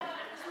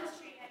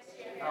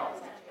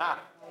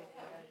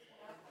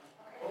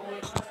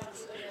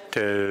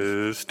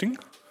Testing.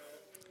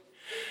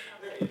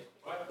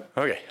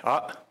 Okay.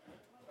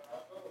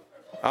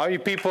 All you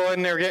people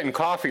in there getting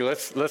coffee,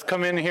 let's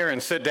come in here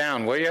and sit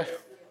down, will you?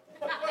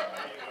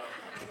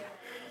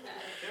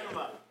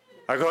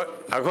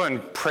 I'll go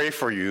and pray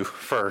for you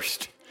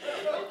first.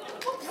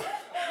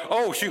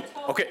 Oh, shoot.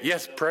 Okay,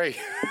 yes, pray.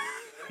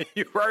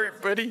 You all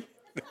right, buddy?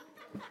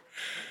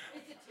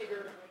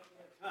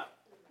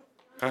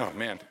 Oh,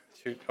 man.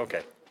 Shoot.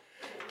 Okay.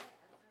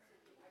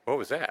 What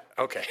was that?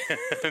 Okay.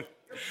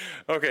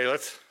 Okay,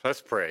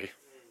 let's pray.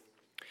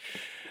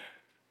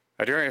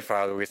 Our dear Heavenly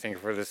Father, we thank you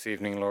for this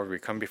evening, Lord. We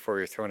come before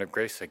your throne of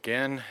grace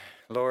again,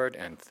 Lord,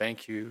 and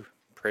thank you,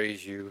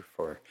 praise you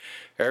for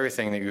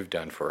everything that you've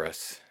done for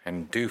us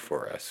and do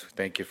for us.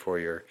 Thank you for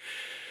your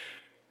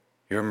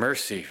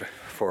mercy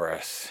for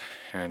us,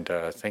 and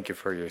thank you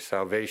for your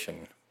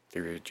salvation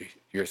through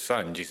your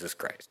Son, Jesus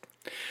Christ.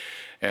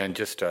 And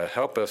just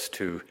help us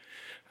to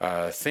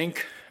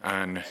think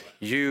on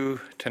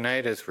you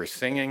tonight as we're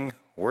singing,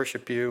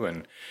 worship you,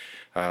 and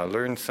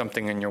learn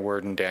something in your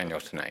word in Daniel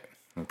tonight.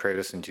 And pray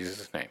this in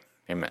Jesus' name.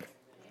 Amen.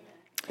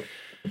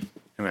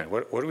 Amen.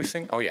 What do we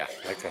sing? Oh, yeah.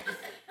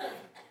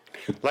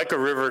 Like a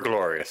river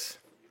glorious.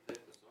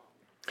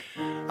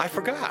 I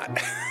forgot.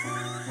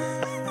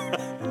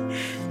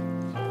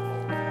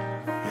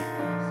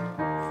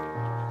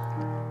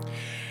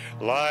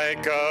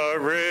 Like a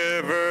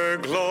river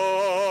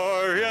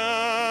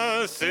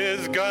glorious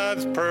is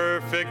God's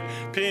perfect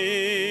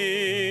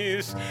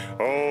peace,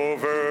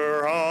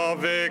 over all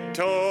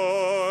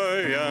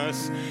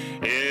victorious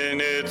in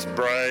its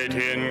bright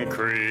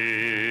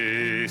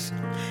increase.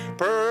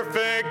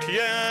 Perfect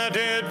yet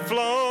it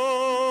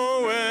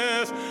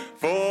floweth,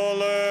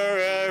 fuller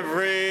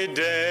every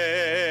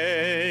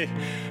day.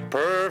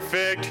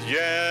 Perfect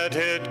yet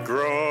it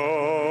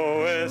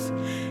groweth,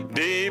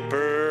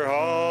 deeper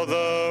all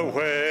the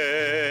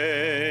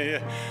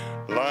way.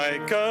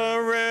 Like a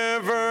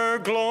river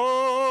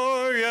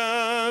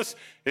glorious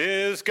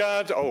is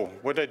God's... Oh,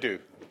 what did I do?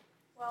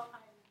 Well, I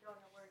don't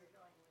know where you're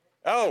going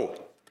with it. Oh,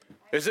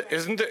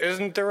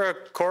 isn't there a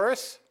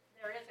chorus?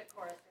 There is a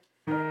chorus.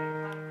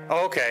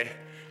 Oh, okay.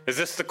 Is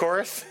this the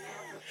chorus?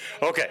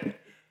 Okay.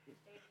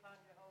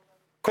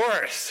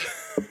 Chorus.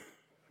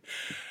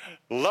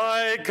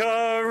 Like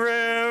a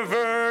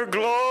river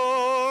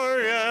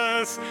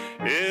glorious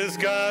is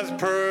God's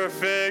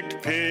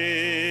perfect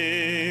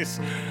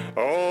peace,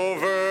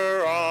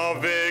 over all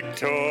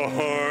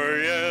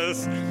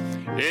victorious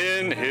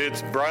in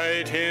its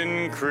bright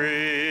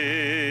increase.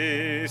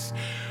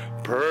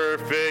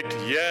 Perfect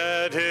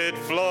yet it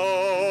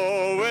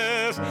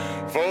floweth,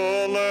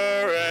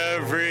 fuller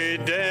every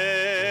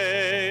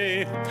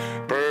day.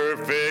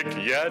 Perfect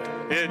yet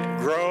it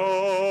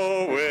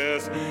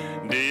groweth,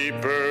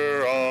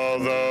 deeper all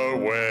the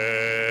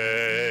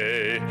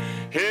way.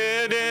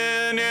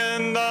 Hidden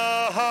in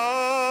the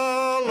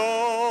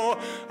hollow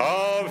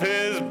of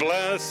his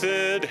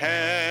blessed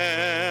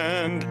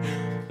hand,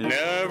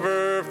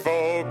 never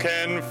foe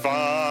can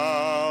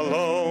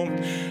follow,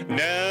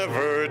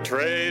 never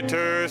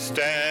traitor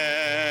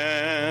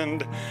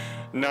stand.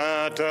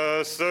 Not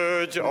a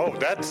surge. Oh,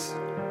 that's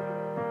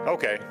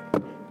okay.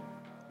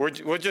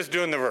 We're just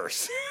doing the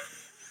verse.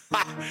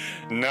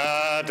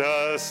 Not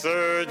a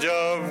surge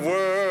of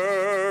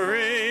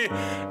worry,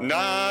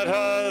 not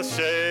a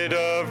shade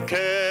of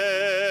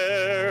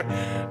care,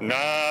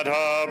 not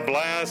a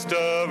blast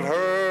of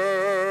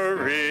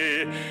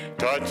hurry,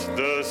 touch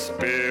the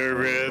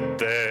Spirit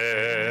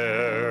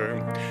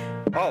there.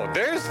 Oh,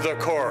 there's the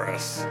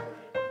chorus.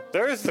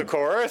 There's the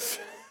chorus.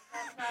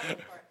 That's not the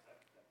chorus.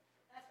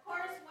 That's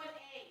chorus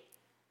 1A.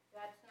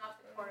 That's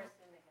not the chorus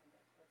in the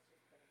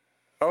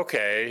hymn.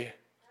 Okay.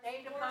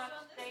 Stayed upon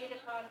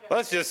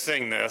Let's just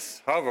sing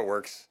this, however it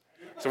works.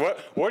 So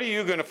what are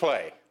you going to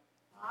play?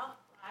 I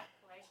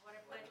played what I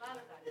played last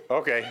time.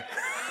 Okay.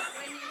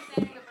 When you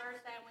sang the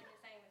verse and when you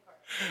sang the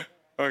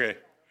chorus.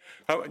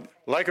 Okay.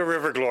 Like a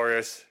river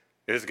glorious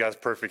is God's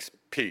perfect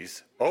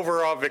peace,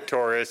 over all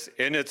victorious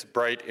in its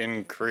bright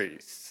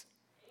increase.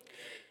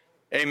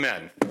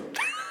 Amen.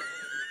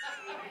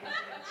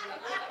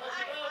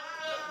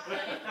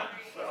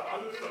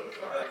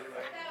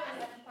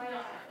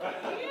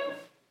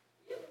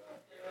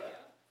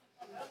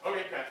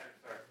 Okay, Pastor,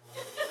 sorry.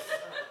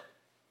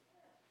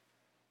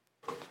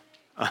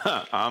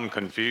 I'm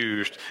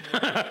confused.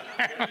 Yeah.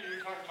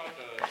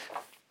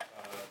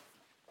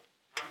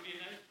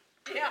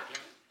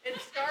 It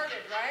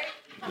started, right?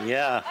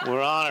 Yeah,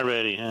 we're on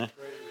already, huh?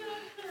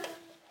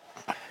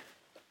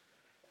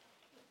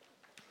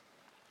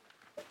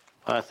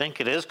 I think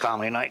it is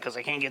comedy night because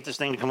I can't get this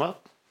thing to come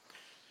up.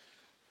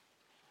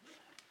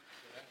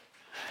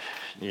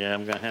 Yeah,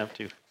 I'm going to have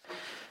to.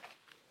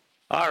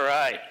 All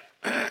right.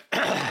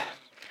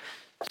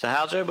 So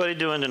how's everybody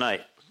doing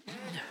tonight?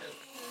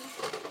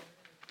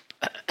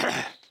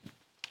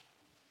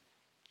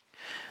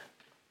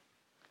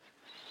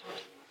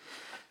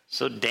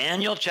 So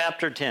Daniel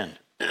chapter 10.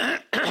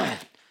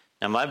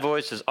 Now my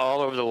voice is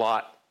all over the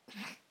lot.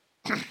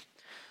 So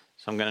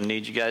I'm going to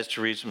need you guys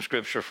to read some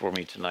scripture for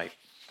me tonight.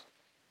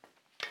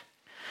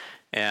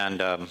 And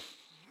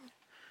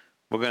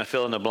we're going to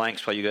fill in the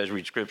blanks while you guys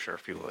read scripture,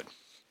 if you would.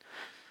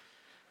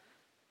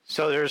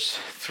 So there's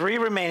 3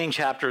 remaining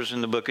chapters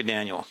in the book of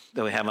Daniel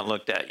that we haven't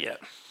looked at yet.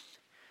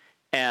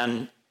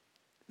 And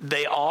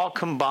they all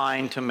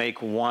combine to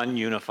make one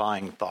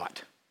unifying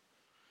thought.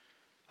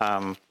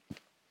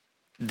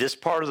 This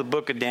part of the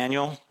book of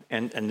Daniel,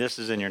 and this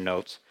is in your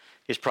notes,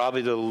 is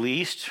probably the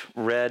least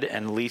read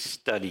and least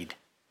studied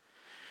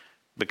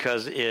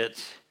because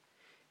it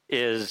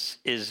is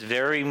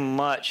very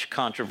much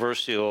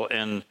controversial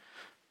in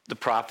the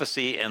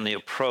prophecy and the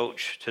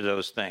approach to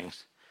those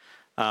things.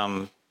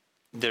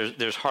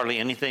 There's hardly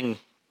anything,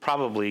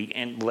 probably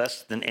and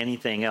less than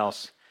anything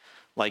else,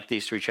 like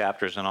these 3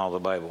 chapters in all the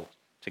Bible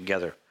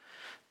together.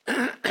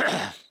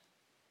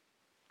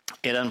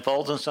 It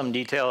unfolds in some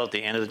detail at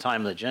the end of the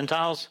time of the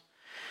Gentiles,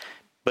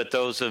 but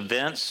those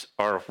events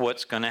are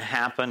what's going to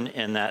happen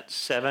in that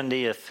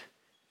 70th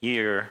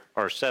year,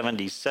 or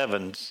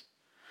 77th,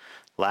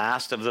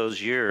 last of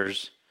those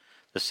years,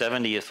 the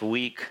 70th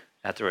week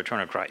at the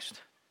return of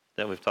Christ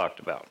that we've talked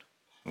about,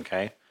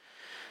 okay?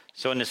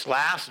 So in this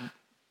last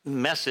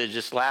message,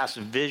 this last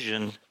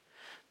vision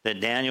that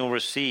Daniel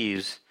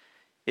receives,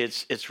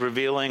 it's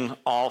revealing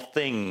all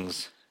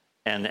things,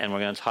 and we're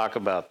going to talk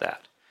about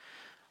that.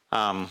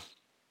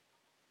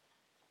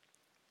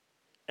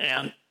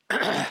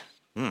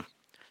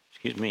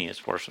 Excuse me,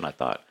 it's worse than I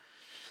thought.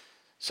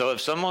 So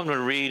if someone would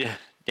read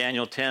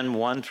Daniel 10,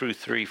 1 through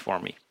 3 for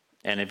me,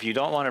 and if you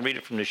don't want to read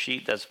it from the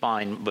sheet, that's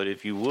fine, but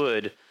if you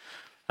would,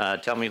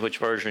 tell me which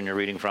version you're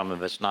reading from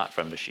if it's not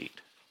from the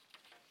sheet.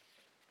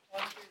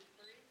 1 through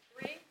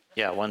 3?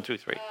 Yeah, 1 through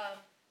 3.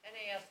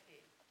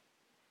 NASB.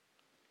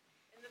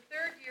 In the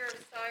 3rd year of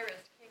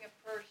Cyrus, king of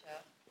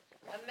Persia,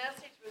 a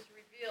message was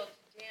revealed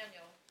to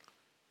Daniel,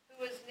 who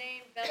was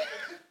named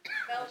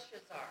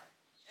Belshazzar.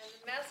 And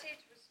the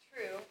message was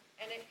true,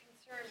 and it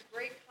concerned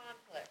great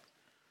conflict.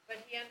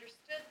 But he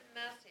understood the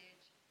message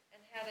and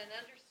had an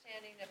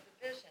understanding of the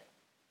vision.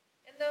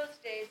 In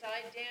those days,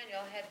 I,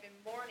 Daniel, had been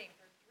mourning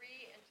for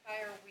 3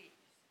 entire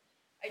weeks.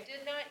 I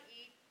did not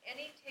eat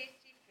any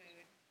tasty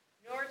food,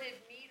 nor did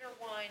meat or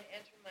wine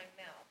enter my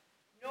mouth,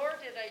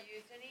 nor did I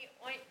use any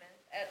ointment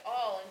at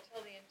all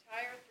until the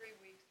entire 3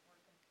 weeks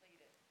were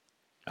completed.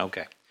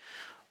 Okay.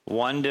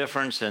 One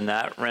difference in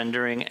that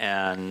rendering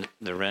and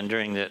the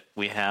rendering that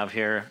we have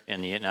here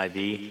in the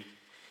NIV.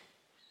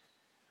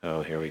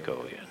 Oh, here we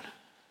go again.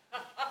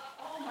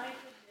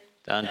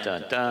 Dun,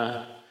 dun,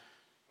 dun.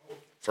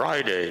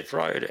 Friday.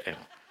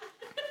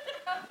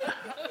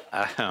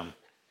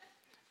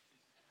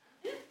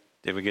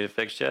 Did we get it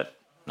fixed yet?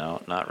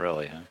 No, not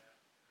really, huh?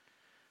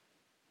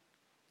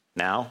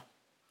 Now?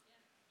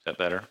 Is that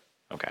better?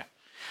 Okay.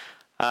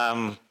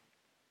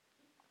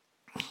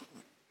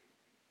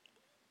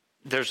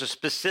 There's a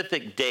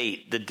specific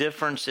date. The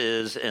difference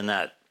is in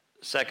that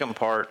second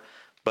part,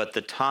 but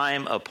the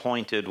time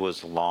appointed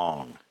was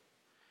long.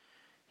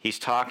 He's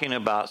talking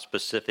about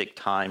specific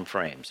time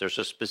frames. There's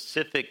a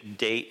specific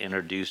date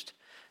introduced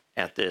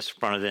at this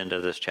front of the end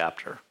of this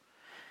chapter.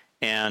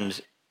 And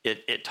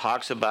it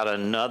talks about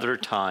another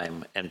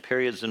time and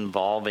periods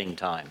involving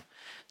time.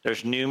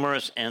 There's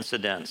numerous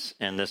incidents,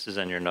 and this is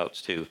in your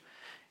notes too.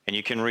 And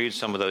you can read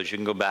some of those. You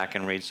can go back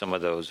and read some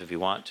of those if you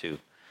want to.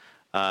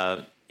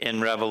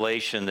 In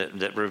Revelation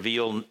that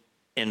reveal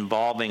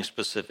involving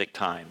specific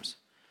times.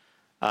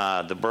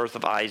 The birth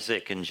of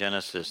Isaac in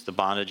Genesis, the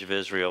bondage of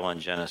Israel in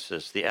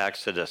Genesis, the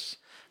Exodus,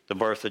 the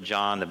birth of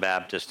John the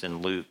Baptist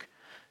in Luke.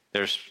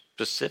 There's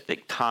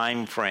specific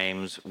time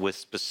frames with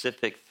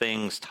specific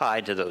things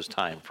tied to those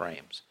time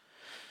frames.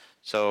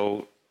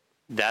 So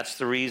that's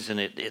the reason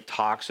it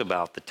talks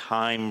about the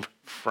time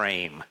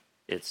frame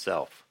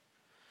itself,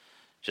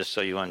 just so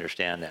you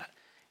understand that.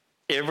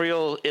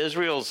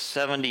 Israel's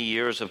 70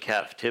 years of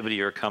captivity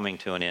are coming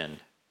to an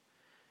end.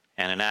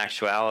 And in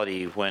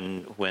actuality,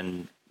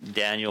 when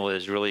Daniel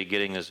is really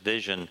getting this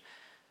vision,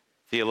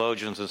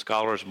 theologians and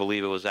scholars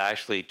believe it was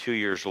actually 2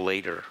 years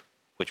later,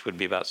 which would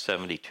be about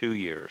 72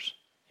 years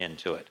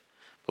into it.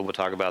 But we'll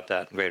talk about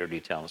that in greater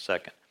detail in a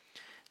second.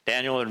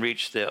 Daniel had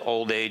reached the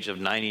old age of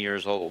 90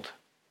 years old,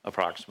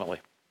 approximately.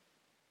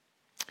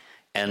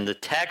 And the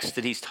text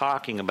that he's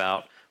talking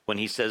about when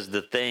he says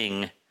the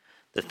thing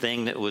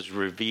that was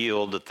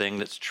revealed, the thing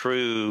that's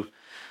true,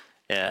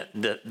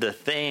 the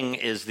thing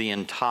is the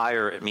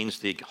entire, it means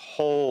the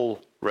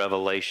whole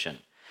revelation.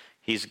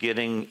 He's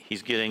getting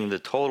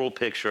the total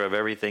picture of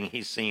everything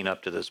he's seen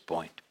up to this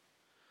point.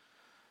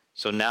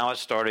 So now it's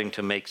starting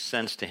to make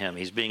sense to him.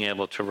 He's being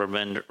able to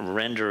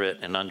render it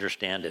and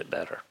understand it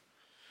better.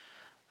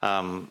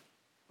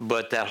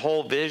 But that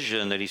whole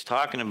vision that he's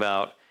talking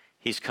about,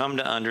 he's come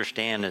to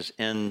understand is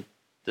in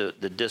the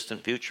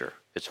distant future.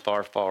 It's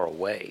far, far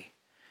away.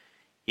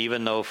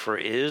 Even though for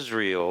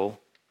Israel,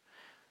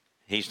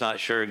 he's not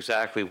sure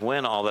exactly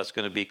when all that's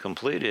going to be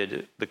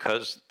completed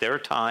because their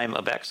time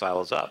of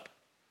exile is up.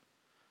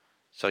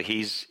 So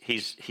he's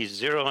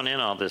zeroing in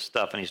on this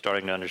stuff and he's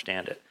starting to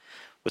understand it.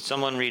 Would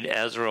someone read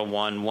Ezra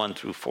 1, 1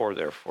 through 4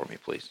 there for me,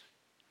 please?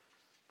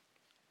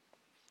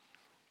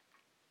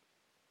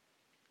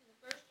 In the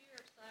first year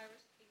of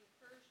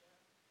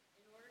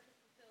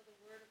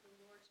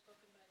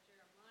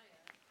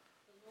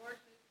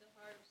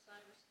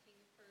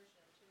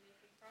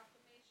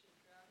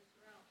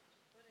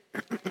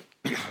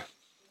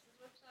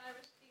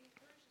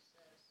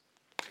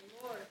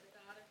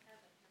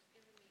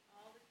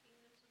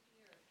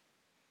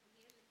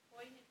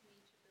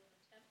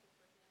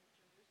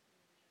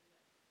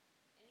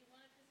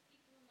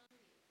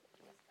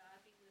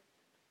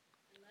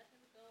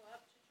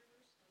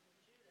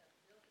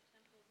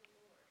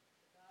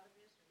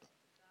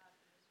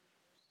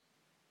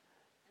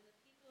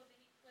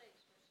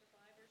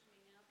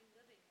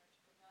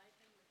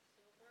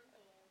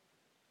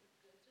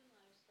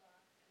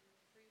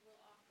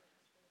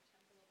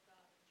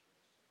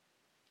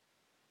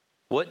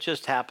What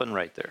just happened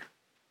right there?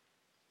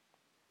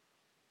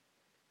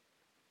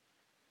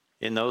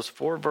 In those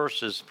 4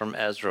 verses from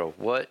Ezra,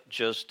 what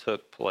just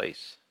took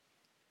place?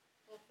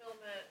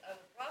 Fulfillment of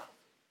a prophecy.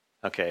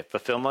 Okay,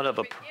 fulfillment of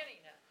a... Beginning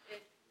of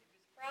it was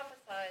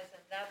prophesied,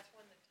 and that's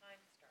when the time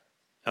starts.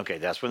 Okay,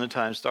 that's when the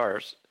time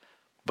starts.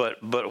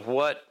 But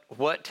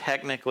what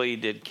technically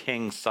did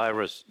King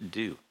Cyrus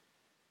do?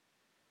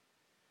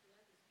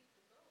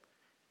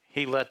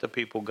 He let the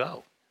people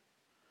go.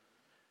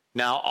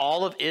 Now,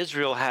 all of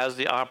Israel has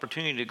the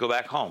opportunity to go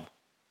back home,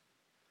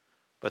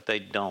 but they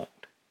don't.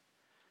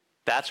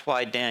 That's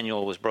why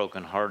Daniel was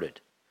brokenhearted.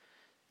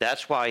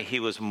 That's why he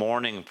was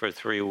mourning for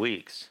 3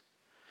 weeks.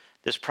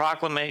 This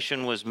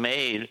proclamation was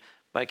made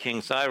by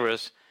King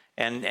Cyrus,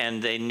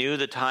 and they knew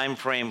the time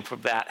frame for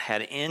that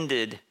had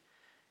ended,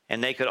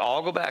 and they could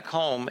all go back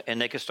home,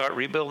 and they could start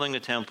rebuilding the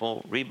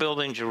temple,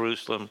 rebuilding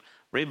Jerusalem,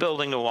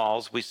 rebuilding the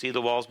walls. We see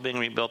the walls being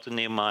rebuilt in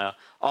Nehemiah.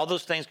 All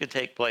those things could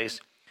take place,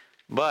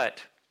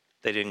 but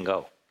they didn't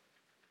go.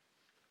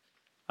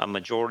 A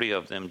majority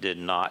of them did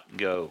not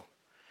go.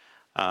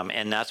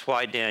 And that's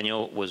why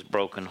Daniel was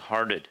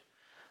brokenhearted.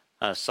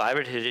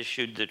 Cyrus had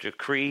issued the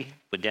decree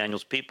with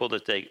Daniel's people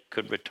that they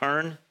could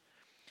return.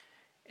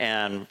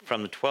 And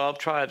from the 12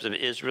 tribes of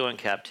Israel in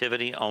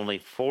captivity, only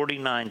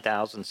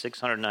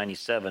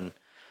 49,697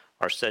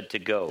 are said to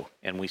go.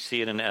 And we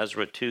see it in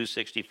Ezra 2,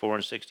 64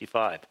 and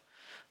 65.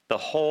 The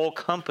whole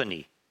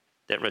company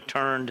that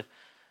returned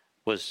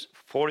was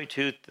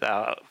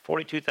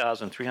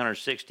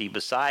 42,360,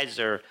 besides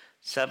their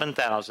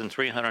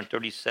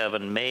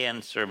 7,337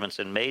 man servants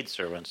and maid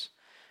servants,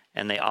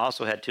 and they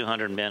also had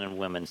 200 men and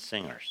women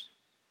singers.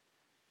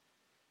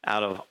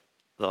 Out of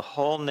the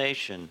whole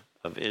nation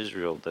of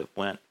Israel that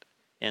went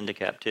into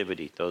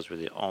captivity, those were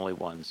the only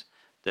ones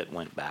that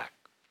went back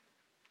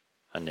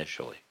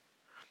initially.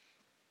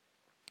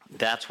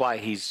 That's why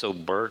he's so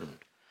burdened.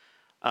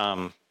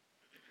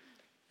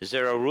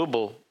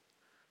 Zerubbabel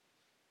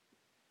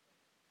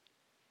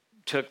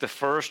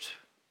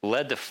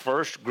led the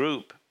first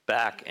group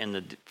back in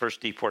the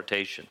first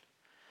deportation.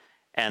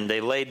 And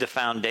they laid the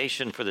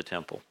foundation for the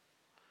temple.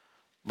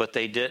 But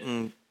they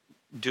didn't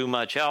do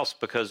much else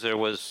because there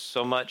was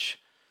so much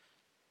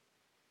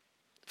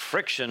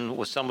friction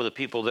with some of the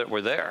people that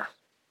were there.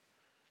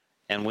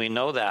 And we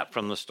know that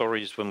from the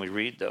stories when we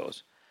read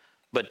those.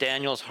 But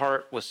Daniel's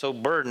heart was so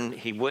burdened,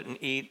 he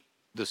wouldn't eat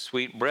the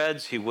sweet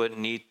breads, he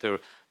wouldn't eat the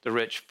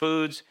rich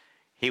foods,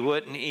 he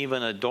wouldn't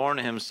even adorn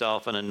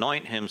himself and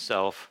anoint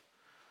himself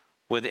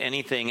with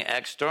anything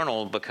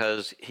external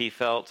because he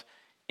felt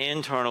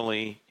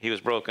internally he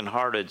was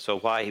brokenhearted. So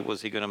why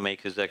was he going to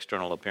make his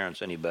external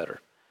appearance any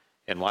better?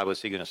 And why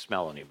was he going to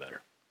smell any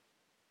better?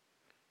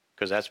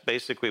 Because that's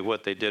basically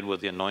what they did with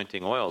the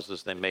anointing oils,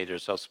 is they made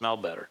themselves smell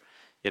better.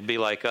 It'd be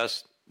like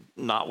us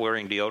not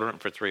wearing deodorant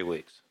for 3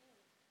 weeks.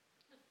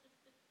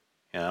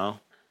 You know?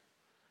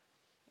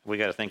 We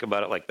got to think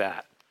about it like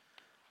that.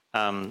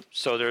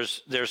 So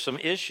there's some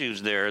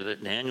issues there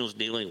that Daniel's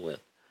dealing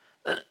with.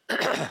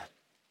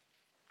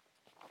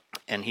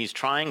 And he's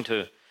trying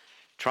to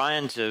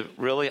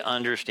really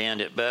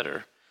understand it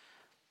better.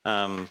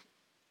 How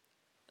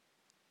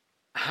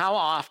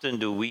often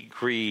do we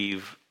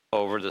grieve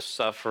over the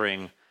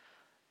suffering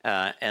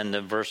and the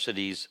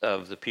adversities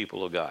of the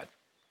people of God?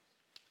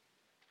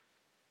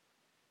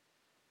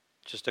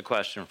 Just a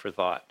question for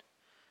thought.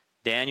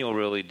 Daniel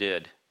really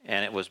did,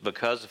 and it was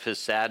because of his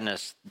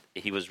sadness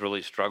he was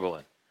really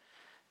struggling,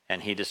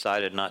 and he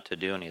decided not to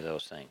do any of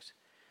those things.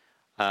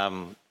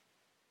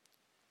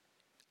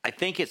 I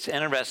think it's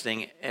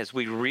interesting as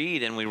we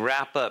read and we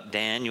wrap up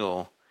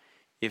Daniel,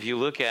 if you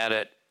look at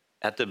it,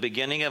 at the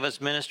beginning of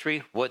his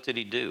ministry, what did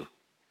he do?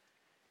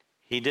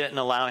 He didn't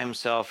allow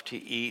himself to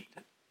eat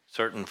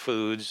certain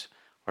foods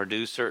or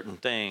do certain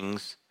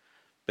things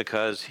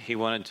because he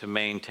wanted to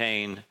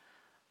maintain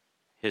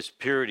his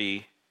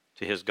purity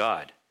to his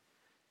God.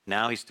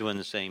 Now he's doing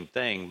the same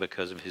thing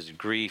because of his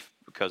grief,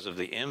 because of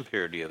the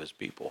impurity of his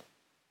people.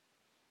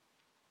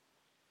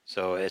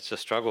 So it's a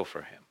struggle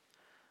for him.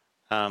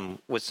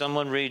 Would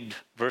someone read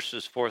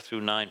verses 4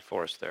 through 9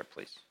 for us there,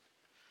 please?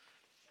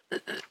 And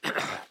in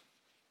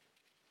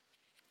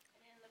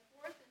the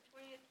 4th and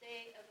 20th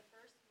day of the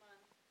first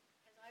month,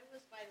 as I was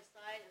by the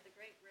side of the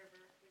great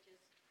river, which is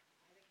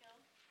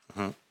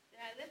Hiddekel, then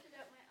I lifted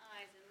up my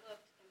eyes and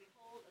looked, and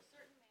behold, a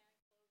certain man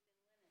clothed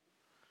in linen,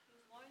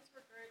 whose loins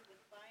were girded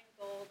with fine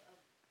gold of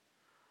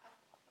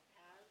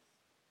Uphaz.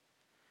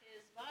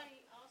 His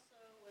body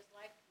also was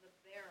like the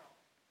beryl,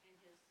 and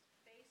his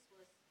face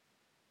was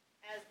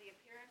as the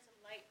appearance of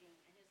lightning,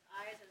 and his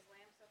eyes as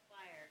lamps of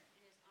fire,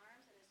 and his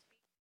arms and his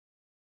feet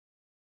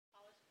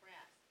polished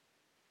brass.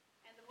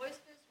 And the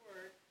voice of his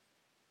word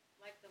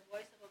like the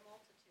voice of a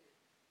multitude.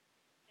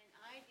 And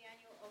I,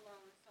 Daniel,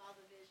 alone saw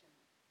the vision.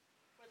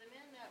 For the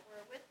men that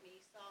were with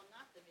me saw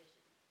not the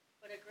vision,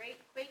 but a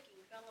great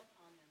quaking fell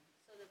upon them,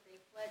 so that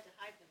they fled to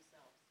hide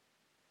themselves.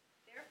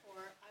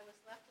 Therefore I was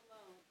left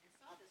alone and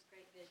saw this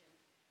great vision,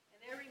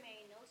 and there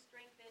remained no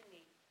strength in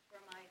me,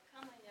 for my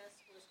comeliness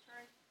was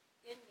turned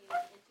in me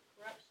into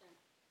corruption,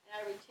 and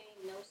I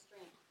retained no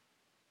strength.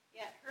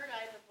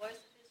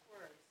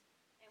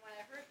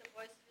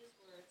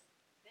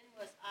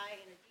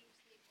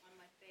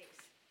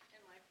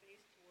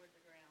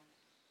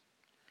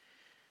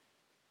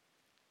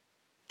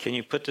 Can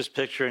you put this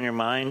picture in your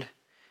mind?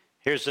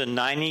 Here's a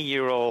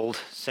 90-year-old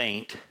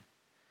saint.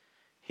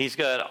 He's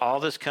got all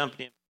this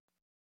company,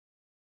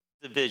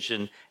 the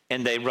vision,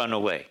 and they run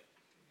away.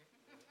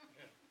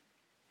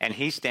 And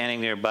he's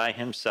standing there by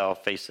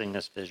himself facing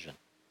this vision.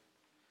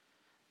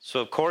 So,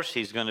 of course,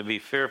 he's going to be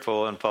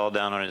fearful and fall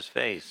down on his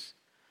face.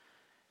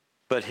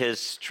 But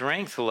his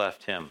strength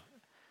left him.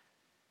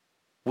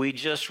 We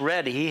just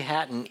read he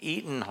hadn't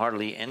eaten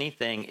hardly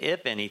anything,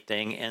 if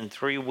anything, in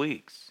 3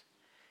 weeks.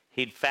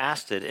 He'd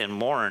fasted and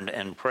mourned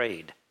and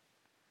prayed.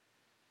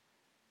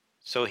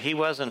 So he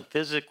wasn't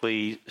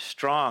physically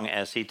strong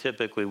as he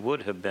typically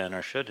would have been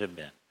or should have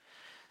been.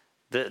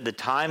 The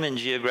time and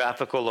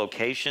geographical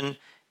location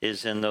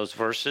is in those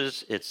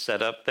verses. It's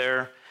set up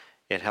there.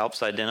 It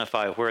helps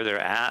identify where they're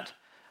at.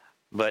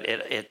 But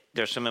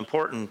there's some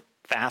important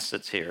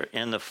facets here.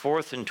 In the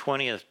 4th and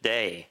 20th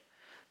day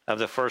of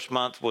the first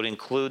month would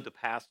include the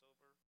Passover and the Feast of Unleavened Bread.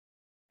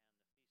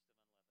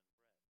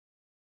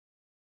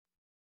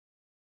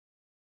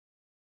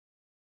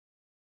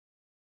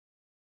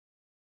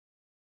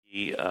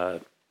 The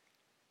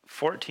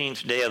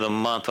 14th day of the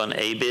month on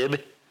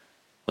Abib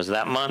was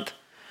that month.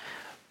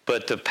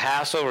 But the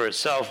Passover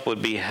itself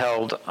would be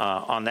held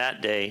on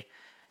that day,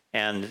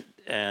 and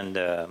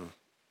the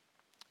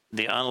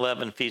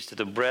unleavened feast of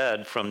the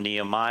bread from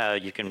Nehemiah,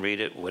 you can read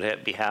it,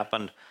 would be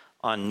happened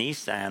on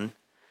Nisan,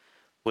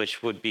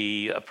 which would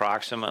be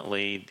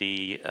approximately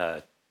the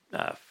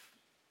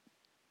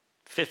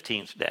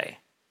 15th day.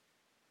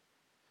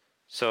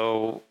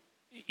 So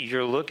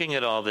you're looking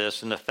at all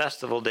this, and the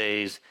festival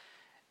days.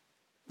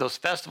 Those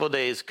festival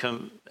days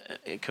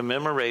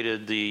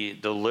commemorated the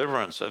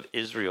deliverance of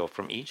Israel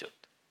from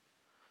Egypt.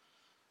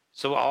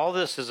 So all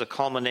this is a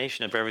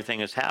culmination of everything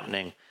that's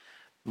happening.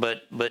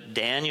 But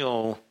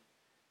Daniel,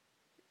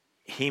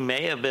 he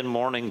may have been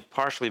mourning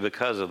partially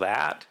because of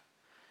that.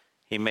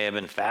 He may have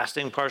been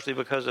fasting partially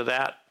because of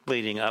that,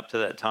 leading up to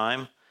that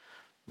time.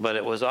 But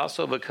it was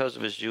also because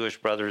of his Jewish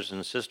brothers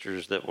and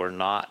sisters that were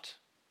not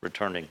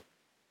returning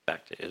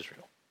back to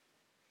Israel.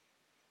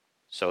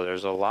 So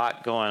there's a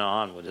lot going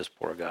on with this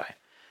poor guy.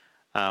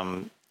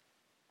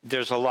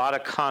 There's a lot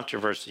of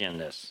controversy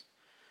in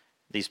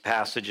these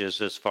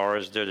passages as far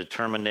as their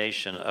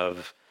determination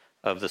of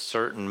the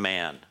certain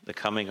man, the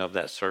coming of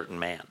that certain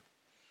man.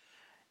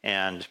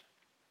 And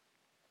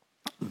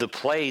the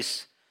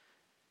place,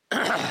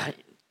 the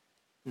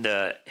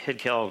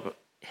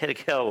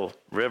Hiddekel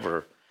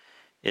River,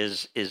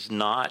 is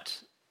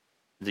not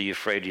the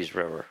Euphrates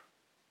River.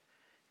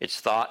 It's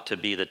thought to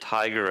be the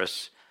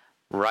Tigris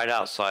right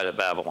outside of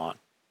Babylon.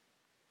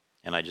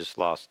 And I just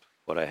lost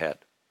what I had.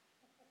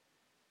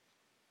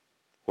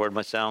 Where'd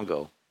my sound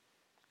go,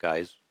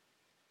 guys?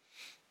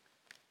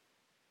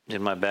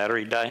 Did my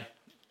battery die?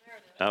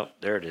 Oh,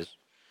 there it is.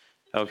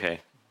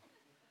 Okay.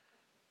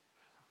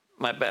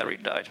 My battery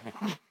died.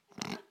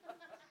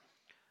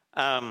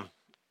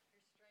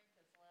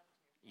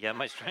 Yeah,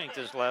 my strength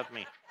has left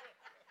me.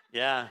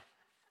 Yeah.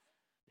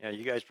 Yeah,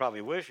 you guys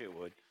probably wish it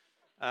would.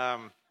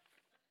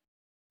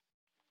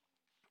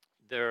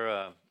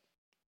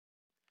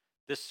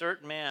 This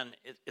certain man,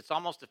 it's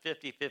almost a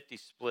 50-50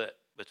 split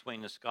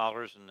between the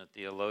scholars and the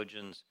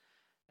theologians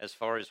as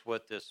far as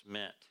what this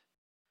meant.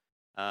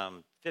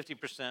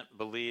 50%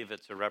 believe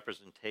it's a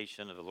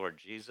representation of the Lord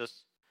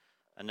Jesus.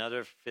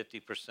 Another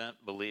 50%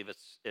 believe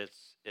it's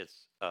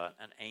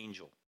an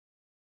angel.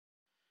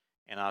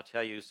 And I'll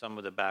tell you some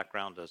of the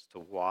background as to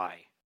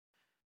why.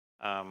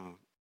 The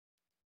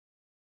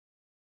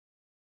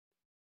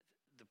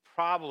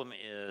problem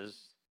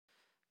is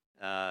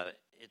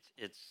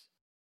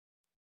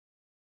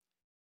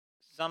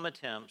some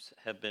attempts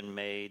have been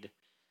made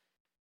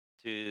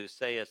to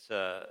say it's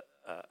a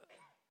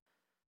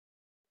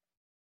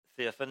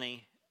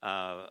theophany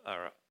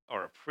or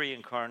a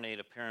pre-incarnate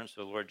appearance of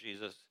the Lord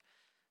Jesus,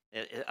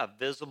 a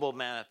visible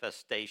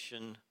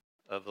manifestation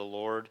of the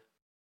Lord.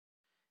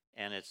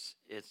 And it's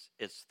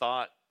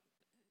thought,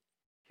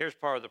 here's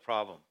part of the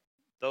problem.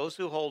 Those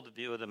who hold the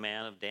view of the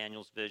man of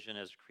Daniel's vision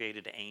as a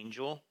created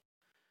angel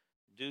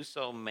do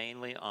so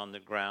mainly on the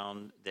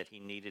ground that he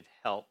needed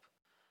help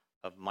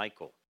of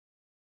Michael.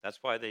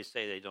 That's why they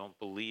say they don't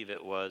believe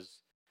it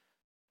was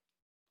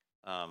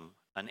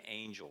an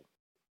angel,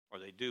 or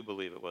they do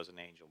believe it was an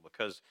angel,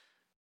 because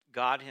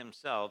God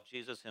himself,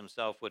 Jesus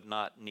himself, would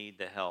not need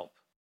the help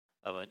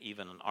of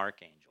even an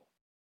archangel.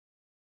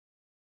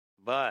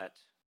 But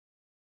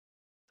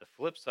the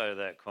flip side of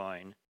that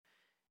coin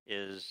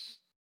is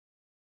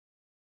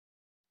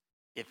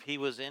if he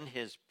was in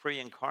his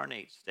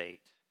pre-incarnate state,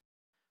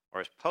 or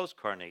his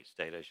post-carnate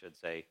state, I should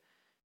say,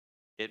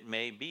 it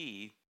may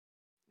be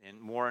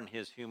more in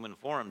his human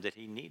form that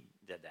he needed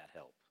that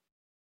help.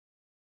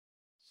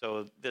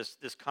 So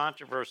this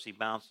controversy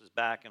bounces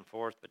back and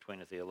forth between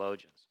the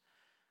theologians.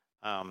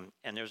 And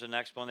there's an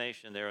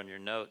explanation there in your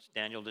notes.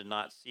 Daniel did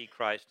not see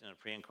Christ in a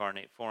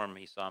pre-incarnate form.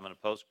 He saw him in a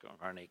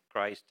post-incarnate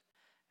Christ,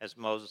 as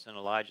Moses and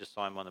Elijah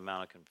saw him on the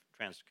Mount of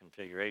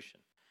Transfiguration.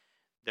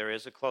 There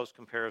is a close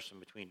comparison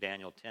between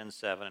Daniel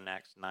 10:7 and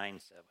Acts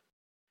 9:7.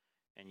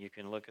 And you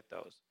can look at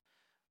those.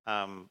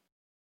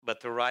 But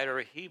the writer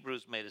of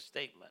Hebrews made a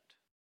statement,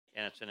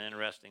 and it's an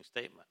interesting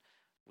statement.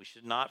 We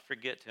should not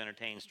forget to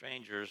entertain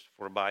strangers,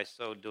 for by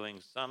so doing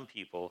some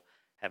people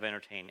have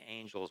entertained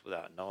angels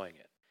without knowing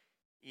it.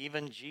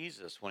 Even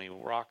Jesus, when he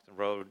walked the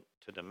road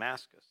to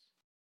Damascus,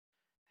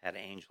 had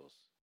angels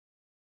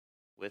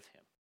with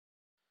him.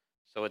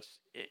 So it's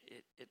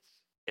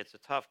a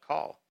tough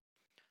call,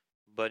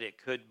 but it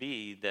could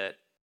be that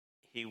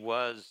he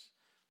was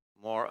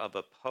more of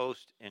a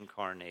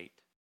post-incarnate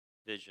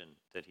vision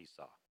that he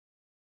saw.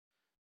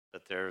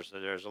 But there's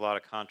a lot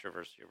of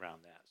controversy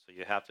around that. So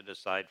you have to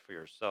decide for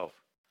yourself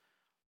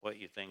what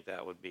you think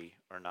that would be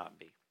or not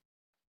be.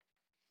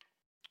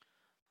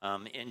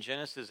 In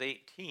Genesis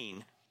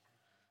 18,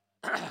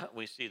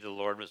 we see the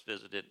Lord was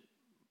visited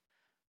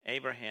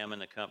Abraham in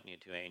the company of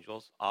two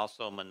angels,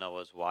 also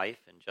Manoah's wife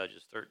in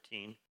Judges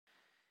 13.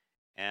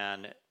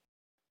 And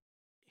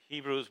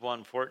Hebrews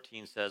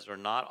 1:14 says, "Are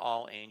not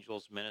all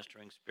angels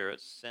ministering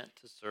spirits sent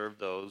to serve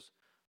those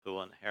who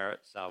will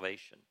inherit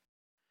salvation?"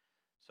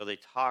 So they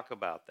talk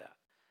about that.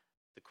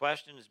 The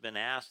question has been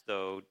asked,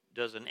 though,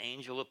 does an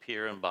angel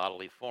appear in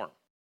bodily form?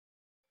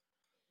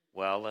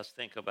 Well, let's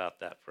think about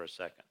that for a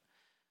second.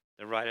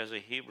 The writers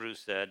of Hebrews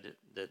said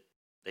that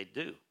they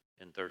do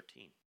in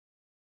 13.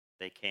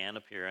 They can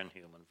appear in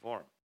human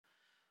form.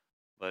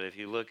 But if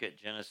you look at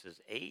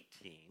Genesis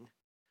 18,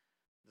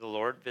 the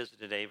Lord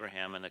visited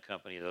Abraham in the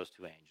company of those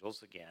two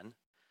angels again.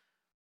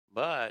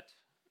 But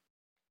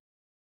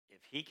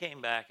if he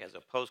came back as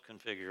a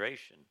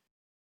post-configuration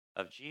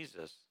of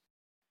Jesus,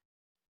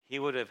 he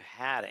would have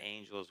had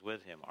angels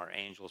with him, or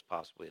angels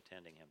possibly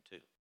attending him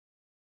too.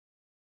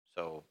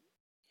 So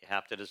you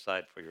have to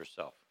decide for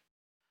yourself.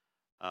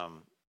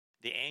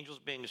 The angels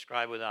being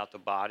described without the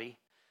body,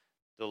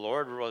 the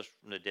Lord rose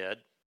from the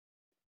dead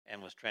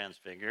and was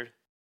transfigured.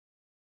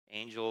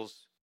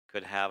 Angels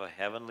could have a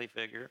heavenly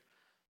figure.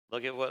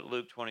 Look at what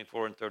Luke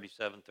 24 and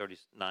 37,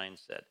 39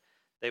 said.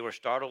 They were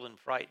startled and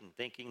frightened,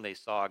 thinking they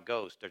saw a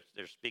ghost.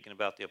 They're speaking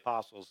about the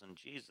apostles and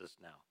Jesus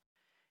now.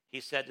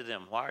 He said to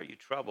them, "Why are you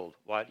troubled?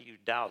 Why do your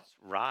doubts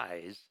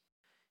rise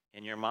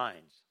in your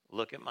minds?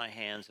 Look at my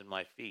hands and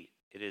my feet.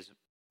 It is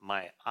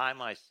I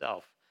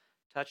myself.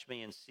 Touch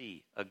me and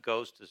see. A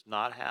ghost does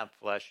not have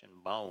flesh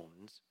and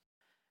bones,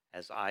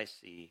 as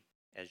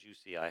you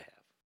see I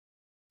have."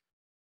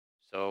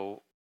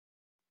 So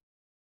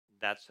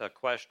that's a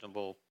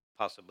questionable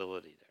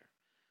possibility there.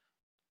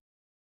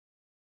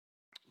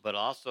 But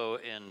also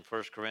in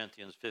 1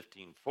 Corinthians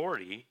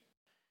 15:40,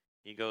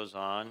 he goes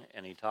on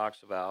and he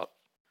talks about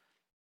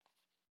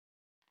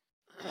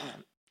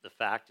the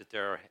fact that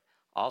there are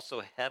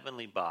also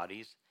heavenly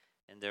bodies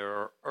and there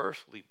are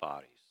earthly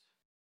bodies.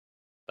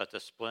 But the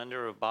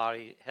splendor of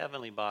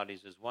heavenly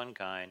bodies is one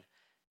kind,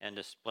 and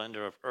the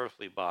splendor of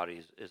earthly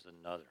bodies is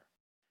another.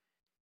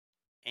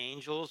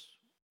 Angels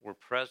were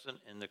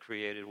present in the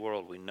created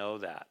world. We know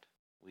that.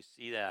 We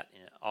see that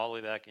all the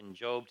way back in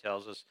Job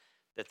tells us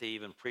that they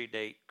even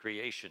predate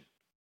creation.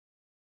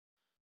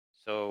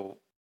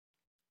 So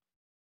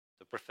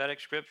the prophetic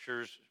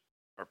scriptures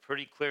are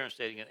pretty clear in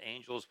stating that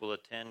angels will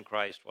attend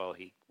Christ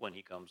when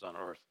he comes on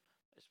earth,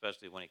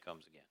 especially when he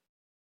comes again.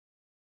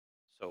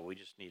 So we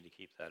just need to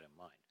keep that in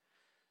mind.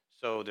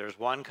 So there's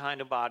one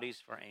kind of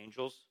bodies for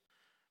angels,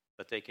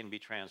 but they can be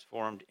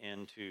transformed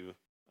into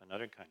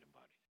another kind of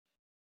body.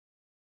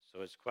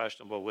 So it's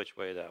questionable which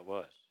way that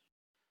was.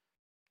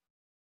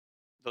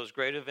 Those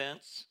great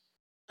events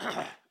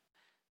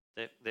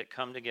that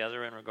come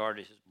together in regard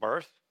to his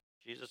birth,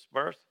 Jesus'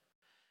 birth,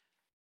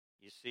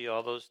 you see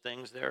all those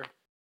things there?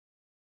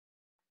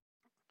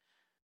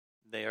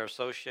 They are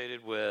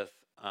associated with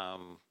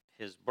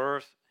his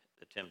birth,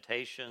 the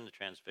temptation, the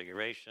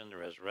transfiguration, the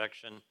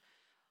resurrection.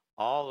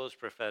 All those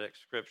prophetic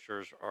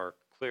scriptures are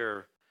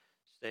clear,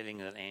 stating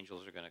that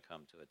angels are going to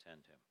come to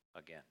attend him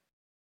again.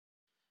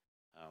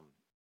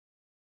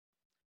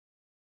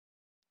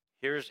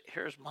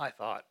 Here's my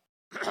thought.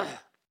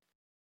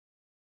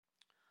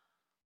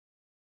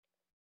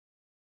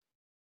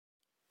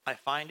 I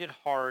find it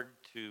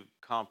hard to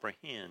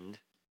comprehend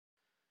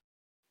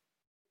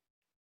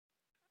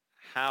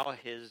how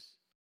his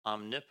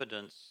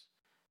omnipotence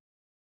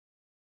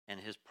and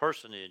his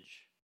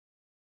personage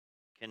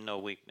can know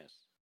weakness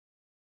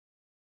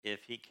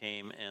if he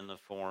came in the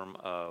form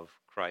of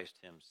Christ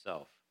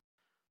himself.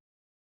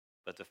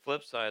 But the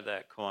flip side of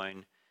that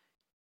coin,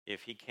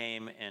 if he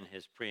came in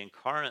his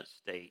pre-incarnate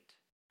state,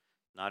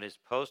 not his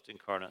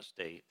post-incarnate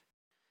state,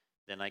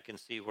 then I can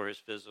see where his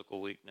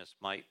physical weakness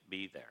might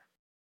be there.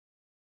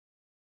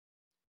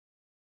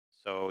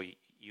 So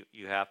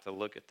you have to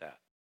look at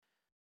that.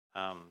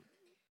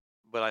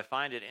 But I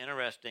find it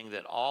interesting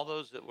that all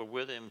those that were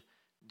with him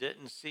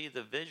didn't see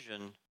the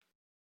vision,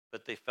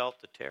 but they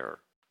felt the terror.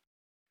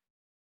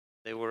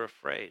 They were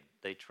afraid.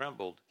 They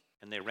trembled,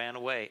 and they ran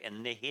away,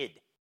 and they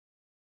hid.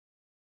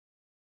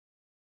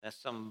 That's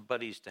some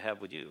buddies to have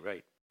with you,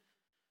 right?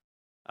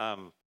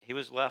 He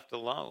was left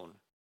alone,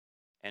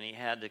 and he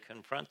had to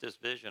confront this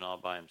vision all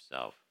by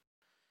himself.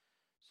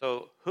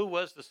 So who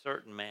was the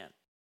certain man?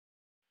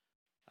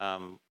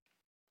 1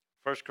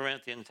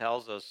 Corinthians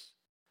tells us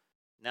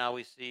Now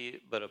we see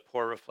but a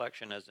poor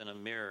reflection as in a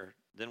mirror.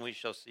 Then we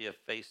shall see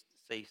face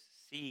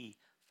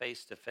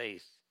to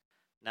face.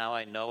 Now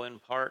I know in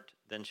part,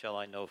 then shall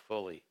I know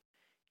fully,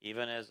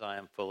 even as I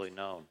am fully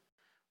known.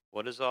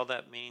 What does all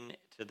that mean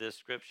to this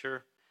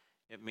scripture?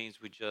 It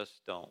means we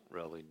just don't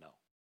really know.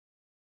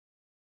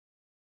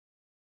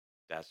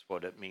 That's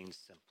what it means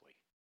simply.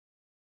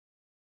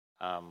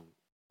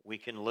 We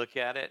can look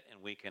at it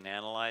and we can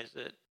analyze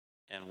it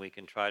and we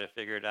can try to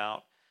figure it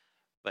out,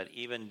 but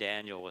even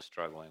Daniel was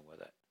struggling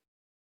with it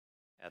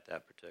at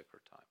that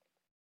particular time.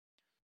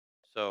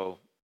 So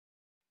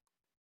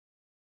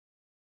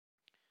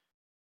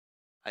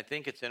I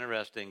think it's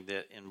interesting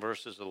that in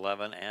verses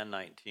 11 and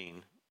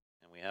 19,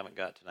 and we haven't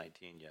got to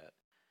 19 yet,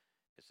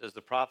 it says,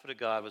 the prophet of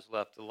God was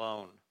left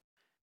alone,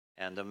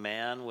 and the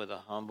man with a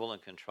humble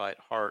and contrite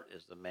heart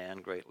is the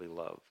man greatly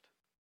loved.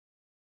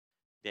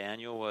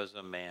 Daniel was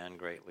a man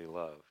greatly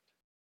loved.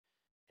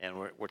 And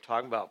we're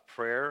talking about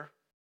prayer,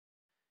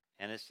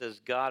 and it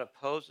says, God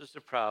opposes the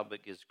proud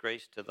but gives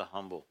grace to the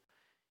humble.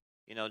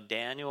 You know,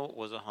 Daniel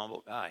was a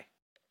humble guy.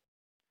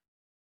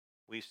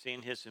 We've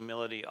seen his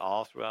humility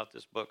all throughout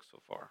this book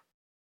so far.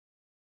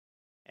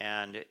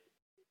 And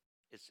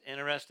it's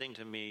interesting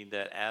to me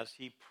that as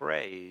he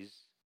prays,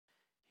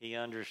 he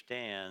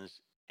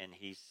understands and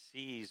he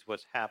sees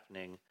what's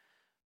happening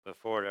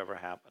before it ever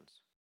happens.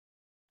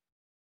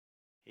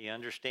 He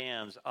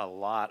understands a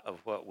lot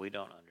of what we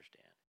don't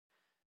understand.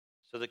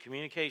 So the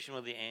communication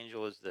with the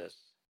angel is this.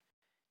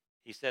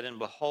 He said, and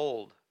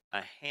behold,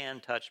 a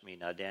hand touched me.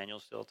 Now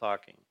Daniel's still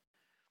talking.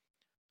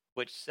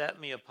 Which set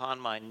me upon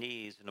my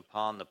knees and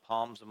upon the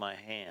palms of my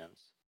hands.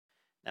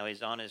 Now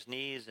he's on his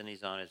knees and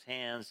he's on his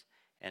hands.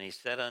 And he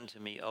said unto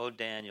me, O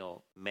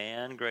Daniel,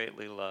 man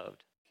greatly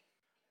loved,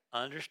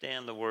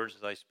 understand the words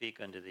that I speak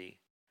unto thee,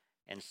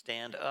 and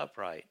stand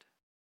upright,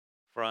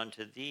 for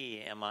unto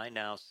thee am I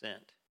now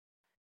sent.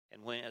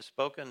 And when he has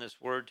spoken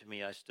this word to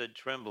me, I stood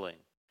trembling.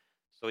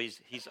 So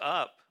he's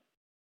up,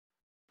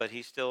 but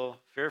he's still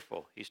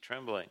fearful. He's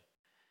trembling.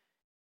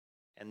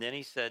 And then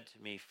he said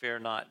to me, fear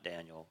not,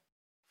 Daniel.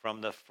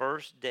 From the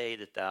first day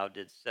that thou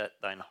didst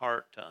set thine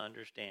heart to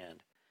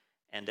understand,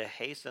 and to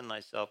hasten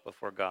thyself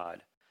before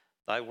God,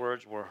 thy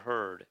words were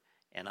heard,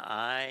 and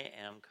I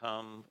am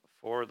come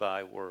for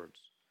thy words.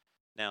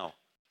 Now,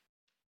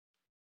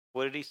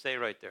 what did he say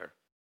right there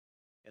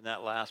in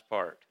that last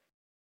part?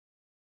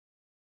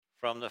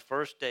 From the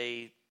first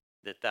day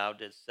that thou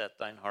didst set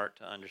thine heart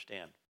to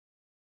understand.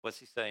 What's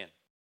he saying?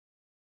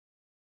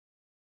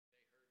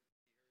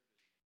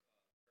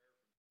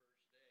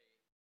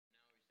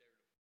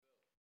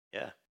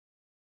 Yeah,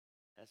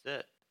 that's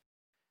it.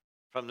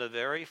 From the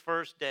very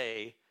first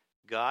day,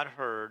 God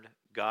heard,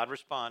 God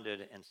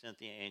responded, and sent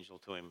the angel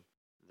to him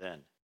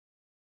then.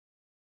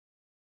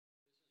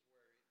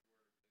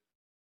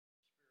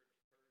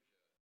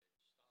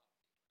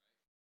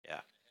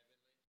 Yeah.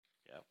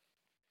 Yeah.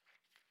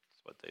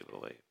 That's what they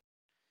believe.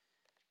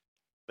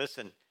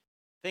 Listen,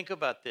 think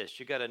about this.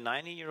 You got a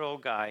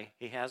 90-year-old guy.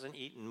 He hasn't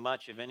eaten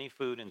much of any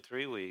food in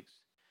 3 weeks.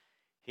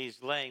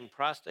 He's laying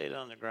prostrate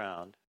on the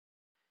ground.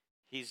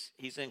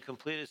 He's in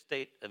complete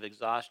state of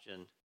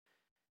exhaustion.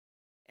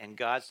 And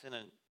God sent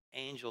an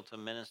angel to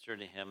minister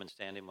to him and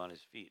stand him on his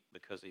feet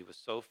because he was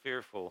so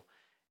fearful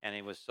and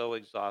he was so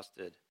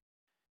exhausted.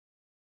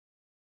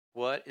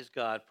 What is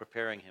God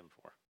preparing him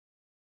for?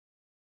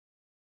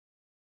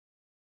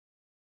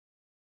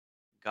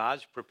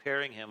 God's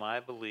preparing him, I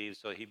believe,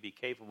 so he'd be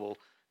capable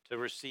to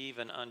receive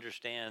and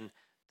understand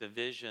the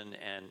vision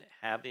and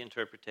have the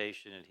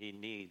interpretation that he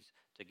needs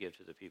to give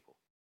to the people.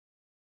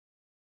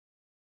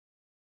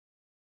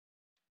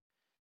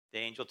 The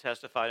angel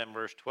testified in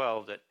verse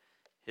 12 that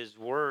his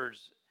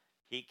words,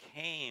 he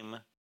came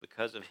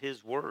because of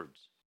his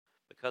words,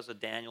 because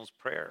of Daniel's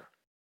prayer.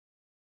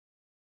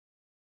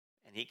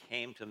 And he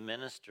came to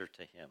minister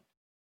to him.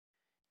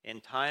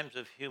 In times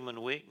of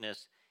human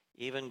weakness,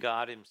 even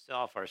God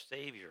himself, our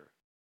Savior,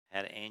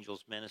 had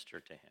angels minister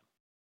to him.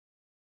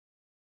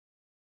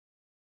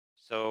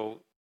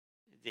 So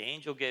the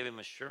angel gave him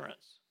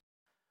assurance,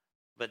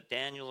 but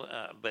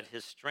but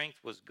his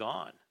strength was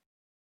gone.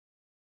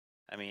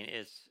 I mean,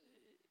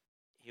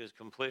 he was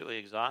completely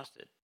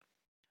exhausted.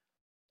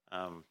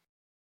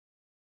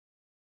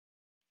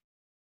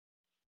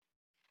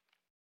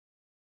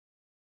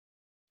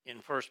 In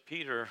 1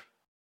 Peter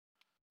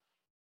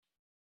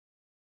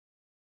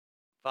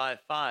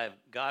 5:5,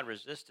 God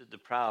resisted the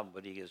proud,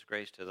 but he gives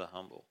grace to the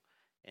humble.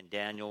 And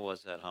Daniel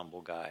was that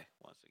humble guy,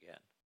 once again.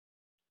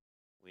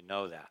 We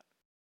know that.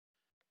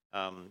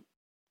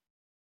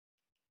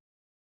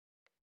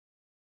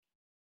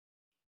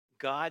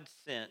 God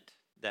sent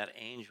that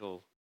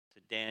angel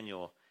to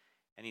Daniel,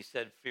 and he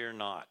said, fear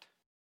not.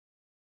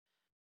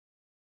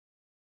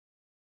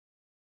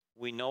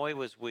 We know he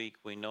was weak.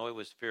 We know he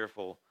was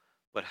fearful.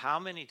 But how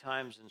many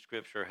times in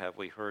Scripture have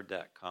we heard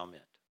that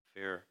comment?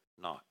 Fear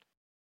not.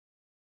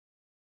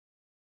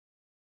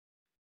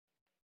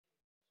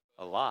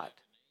 A lot.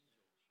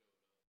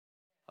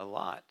 A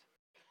lot.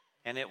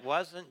 And it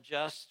wasn't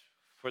just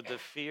for the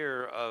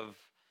fear of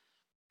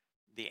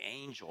the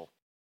angel.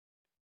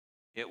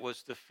 It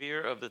was the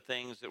fear of the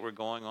things that were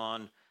going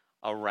on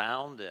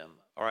around them,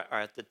 or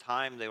at the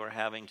time they were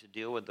having to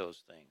deal with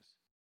those things.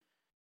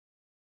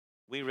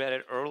 We read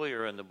it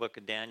earlier in the book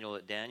of Daniel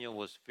that Daniel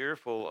was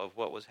fearful of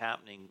what was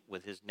happening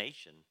with his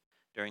nation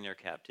during their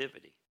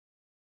captivity.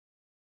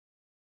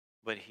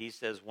 But he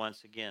says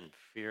once again,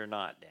 fear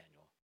not,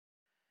 Daniel.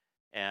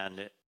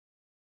 And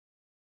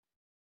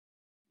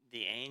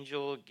the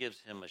angel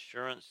gives him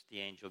assurance, the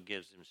angel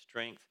gives him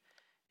strength,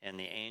 and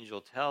the angel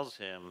tells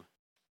him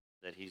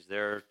that he's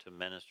there to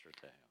minister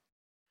to him.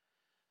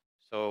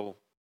 So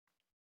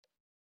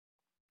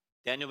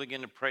Daniel began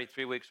to pray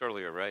 3 weeks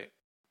earlier, right?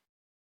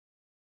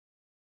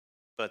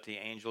 But the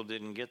angel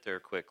didn't get there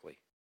quickly.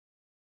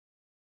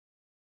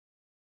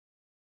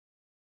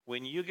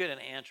 When you get an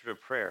answer to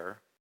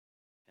prayer,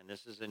 and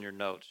this is in your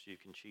notes, you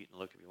can cheat and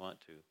look if you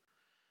want to.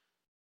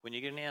 When you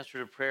get an answer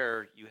to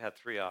prayer, you have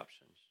 3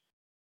 options.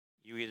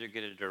 You either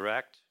get a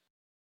direct,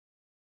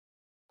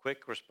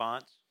 quick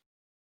response,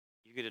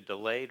 you get a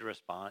delayed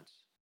response,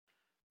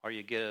 or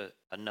you get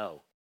a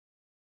no.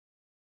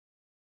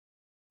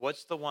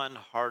 What's the one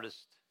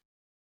hardest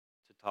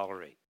to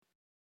tolerate?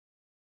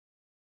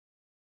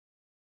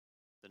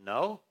 The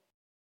no?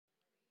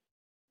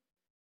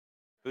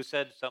 Who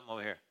said something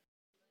over here?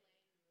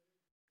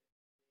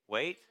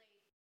 Wait?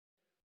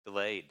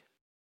 Delayed.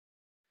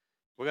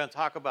 We're going to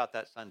talk about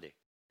that Sunday.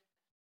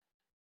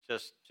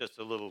 Just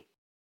a little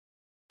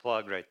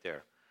plug right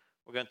there.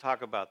 We're going to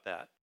talk about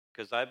that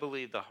because I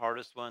believe the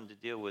hardest one to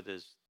deal with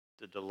is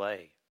the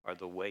delay or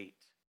the wait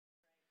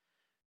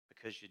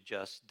because you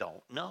just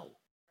don't know.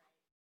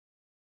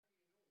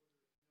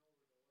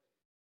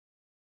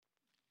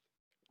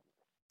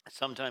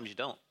 Sometimes you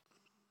don't.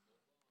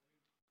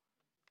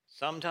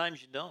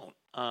 Sometimes you don't.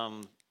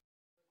 All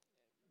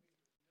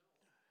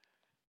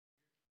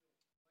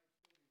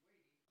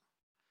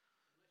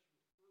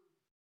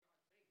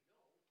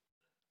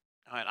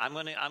right,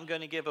 I'm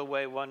gonna give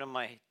away one of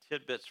my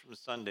tidbits from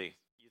Sunday.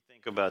 You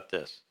think about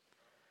this.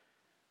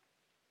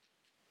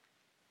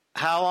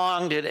 How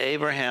long did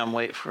Abraham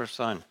wait for a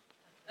son?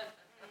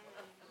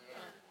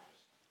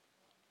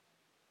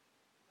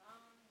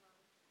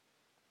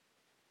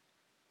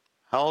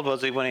 How old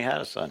was he when he had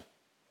a son?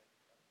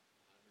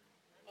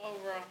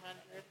 Over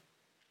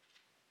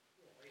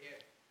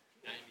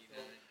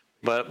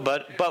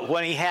 100. But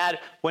when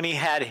he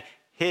had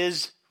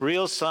his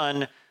real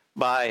son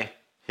by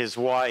his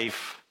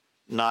wife,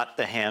 not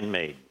the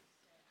handmaid.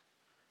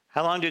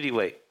 How long did he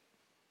wait?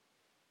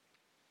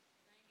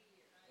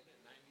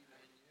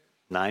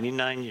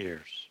 99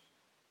 years.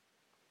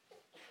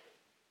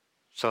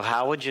 So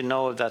how would you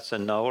know if that's a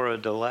no or a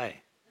delay?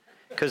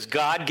 Because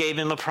God gave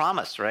him a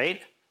promise, right?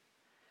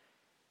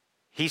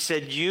 He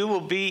said, you will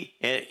be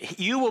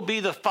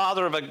the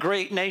father of a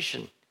great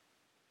nation.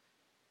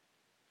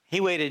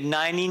 He waited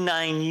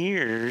 99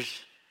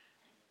 years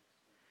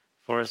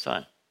for a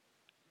son.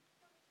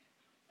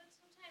 But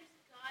sometimes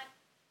God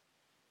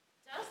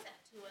does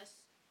that to us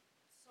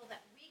so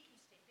that we can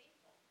stay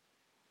faithful.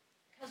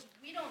 Because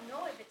we don't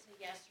know if it's a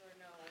yes or a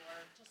no or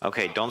just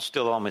Okay, no. don't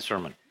steal all my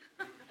sermon.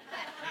 Oh,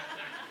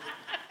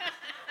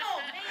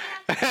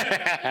 man.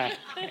 I'm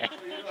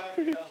not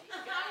coming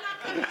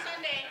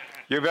Sunday.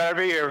 You better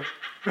be here.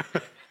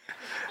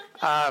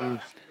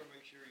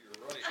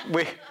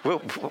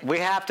 We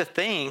have to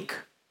think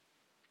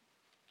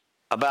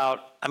about,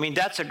 I mean,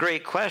 that's a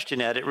great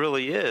question, Ed, it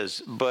really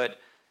is, but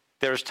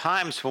there's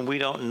times when we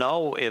don't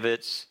know if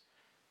it's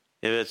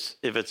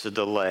a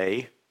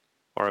delay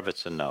or if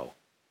it's a no.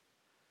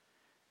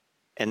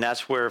 And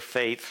that's where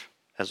faith,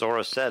 as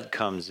Ora said,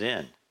 comes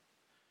in.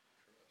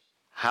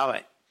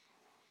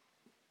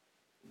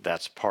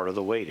 That's part of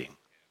the waiting.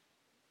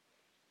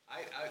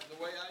 The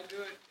way I do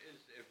it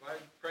is if I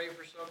pray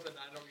for something,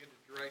 I don't get a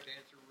direct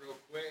answer real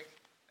quick,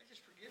 I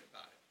just forget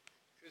about it.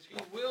 Because he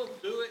will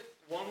do it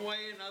one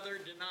way or another,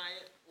 deny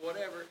it,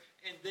 whatever,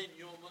 and then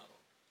you'll know.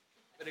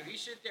 But if you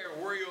sit there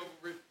and worry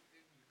over,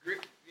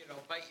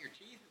 bite your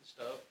teeth and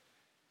stuff,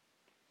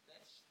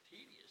 that's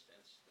tedious.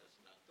 That's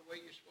not the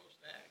way you're supposed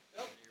to act.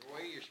 That's the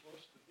way you're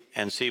supposed to be.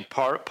 And see,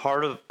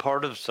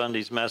 part of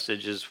Sunday's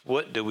message is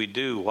what do we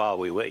do while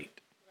we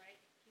wait? Right?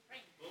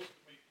 Keep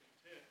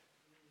praying.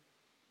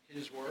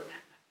 His word.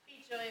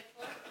 Be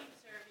joyful. Keep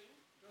serving.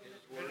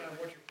 His word. Depending on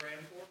what you're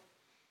praying for.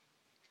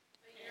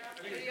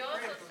 But he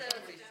also says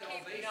to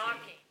keep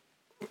knocking.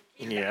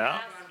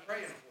 Yeah. I'm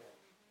praying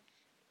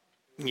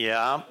for.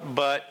 Yeah,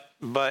 but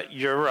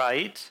you're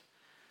right.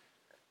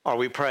 Are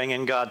we praying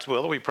in God's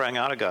will or are we praying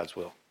out of God's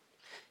will?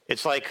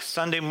 It's like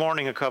Sunday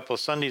morning a couple of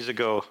Sundays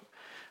ago.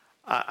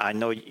 I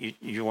know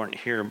you weren't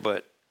here,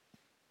 but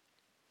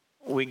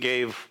we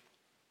gave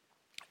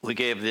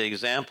the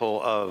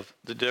example of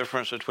the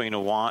difference between a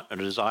want, a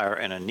desire,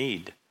 and a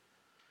need.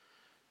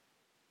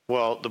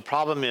 Well, the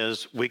problem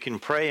is we can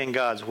pray in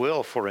God's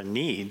will for a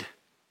need,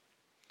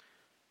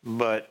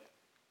 but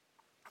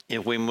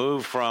if we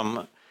move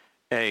from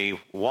a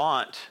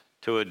want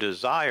to a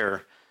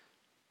desire,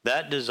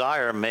 that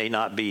desire may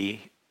not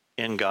be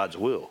in God's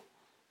will.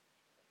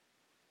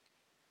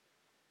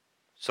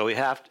 So we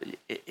have to,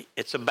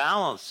 it's a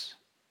balance.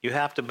 You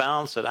have to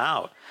balance it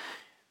out.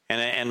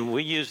 And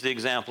we use the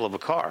example of a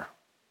car.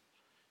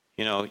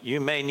 You know,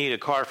 you may need a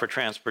car for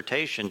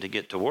transportation to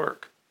get to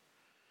work.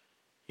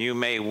 You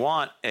may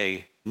want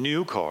a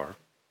new car.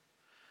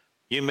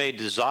 You may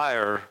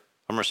desire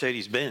a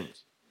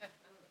Mercedes-Benz.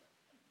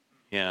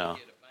 You know,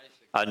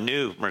 a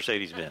new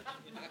Mercedes-Benz.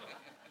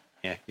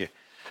 Yeah.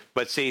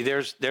 But see,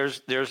 there's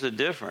a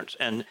difference.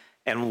 And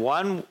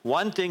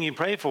one thing you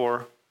pray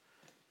for,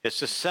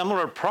 it's a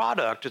similar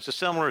product, it's a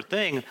similar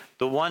thing.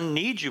 The one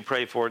need you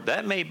pray for,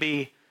 that may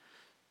be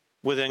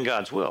within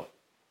God's will.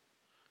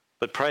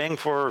 But praying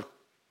for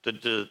the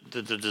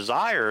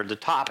desire, the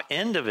top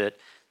end of it,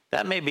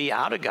 that may be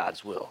out of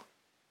God's will.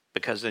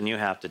 Because then you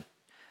have to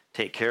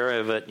take care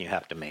of it, and you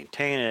have to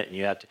maintain it,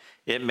 and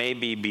it may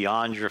be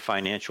beyond your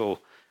financial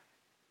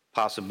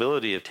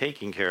possibility of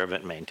taking care of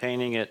it and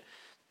maintaining it.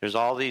 There's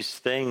all these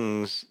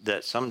things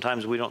that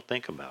sometimes we don't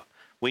think about.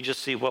 We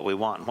just see what we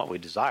want and what we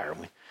desire.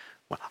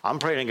 I'm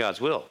praying in God's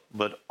will,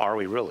 but are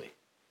we really?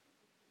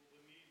 Well,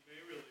 the need may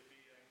really be,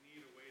 I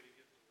need a way to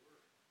get to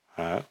work.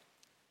 Uh,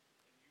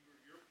 And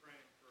you're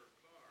praying for a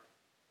car,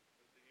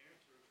 but the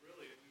answer is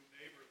really a new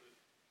neighbor that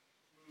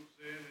moves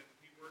in and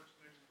he works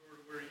next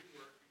door to where you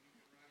work and you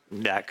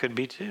can ride. that could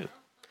be too.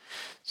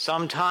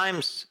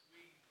 Sometimes,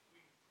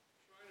 We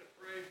try to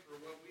pray for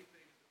what we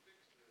think the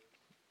fix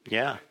is.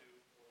 yeah.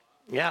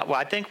 Yeah,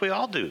 well, I think we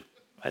all do.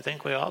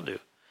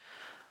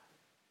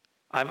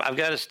 I've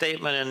got a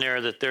statement in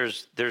there that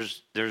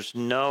there's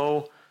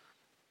no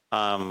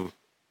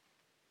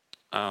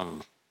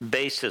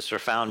basis or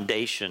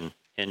foundation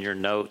in your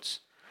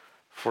notes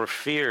for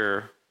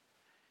fear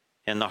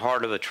in the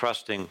heart of a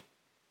trusting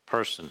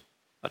person,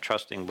 a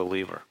trusting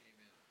believer.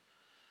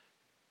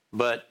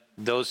 But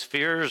those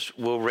fears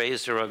will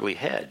raise their ugly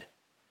head.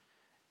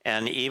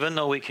 And even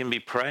though we can be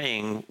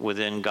praying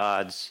within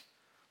God's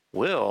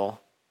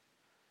will,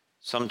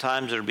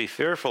 sometimes it'll be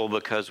fearful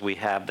because we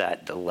have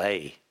that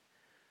delay.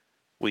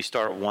 We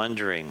start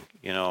wondering,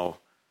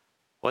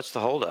 what's the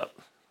holdup?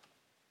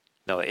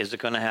 No, is it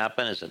going to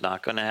happen? Is it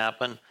not going to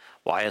happen?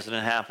 Why isn't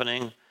it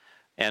happening?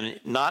 And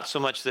not so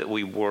much that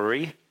we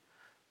worry,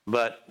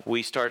 but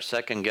we start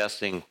second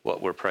guessing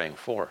what we're praying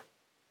for.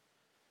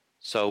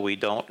 So we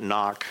don't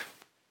knock.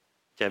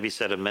 Debbie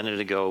said a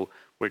minute ago,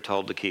 we're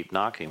told to keep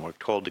knocking. We're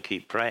told to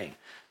keep praying.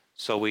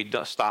 So we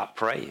stop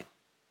praying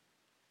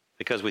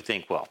because we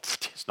think, well,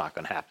 it's not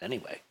going to happen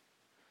anyway.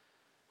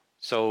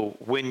 So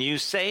when you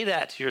say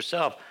that to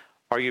yourself,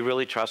 are you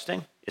really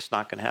trusting it's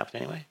not going to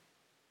happen anyway?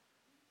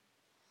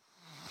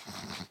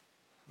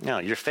 No,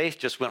 your faith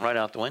just went right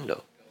out the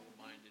window.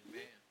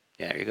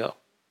 There you go.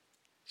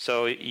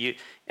 So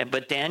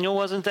but Daniel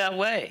wasn't that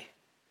way.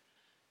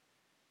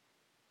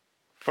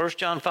 1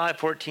 John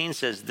 5:14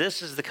 says,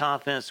 this is the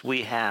confidence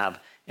we have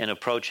in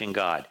approaching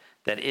God,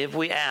 that if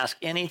we ask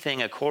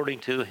anything according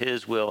to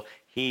his will,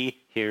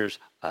 he hears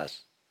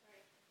us.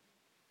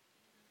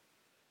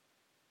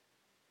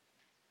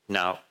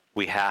 Now,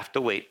 we have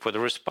to wait for the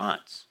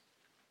response.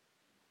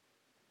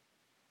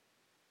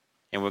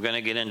 And we're going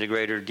to get into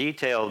greater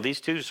detail.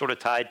 These two sort of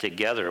tied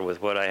together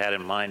with what I had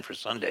in mind for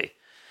Sunday.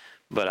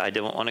 But I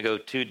don't want to go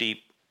too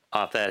deep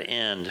off that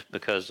end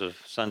because of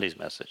Sunday's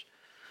message.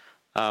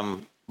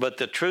 But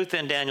the truth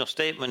in Daniel's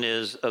statement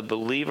is a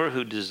believer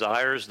who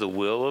desires the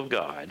will of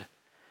God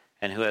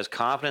and who has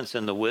confidence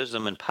in the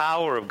wisdom and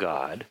power of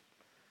God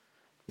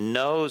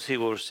knows he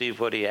will receive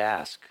what he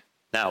asks.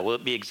 Now, will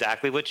it be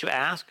exactly what you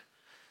ask?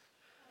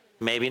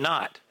 Maybe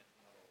not.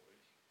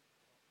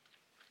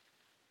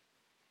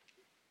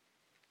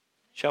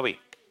 Shelby.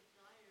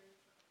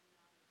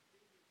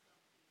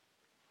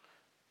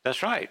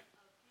 That's right.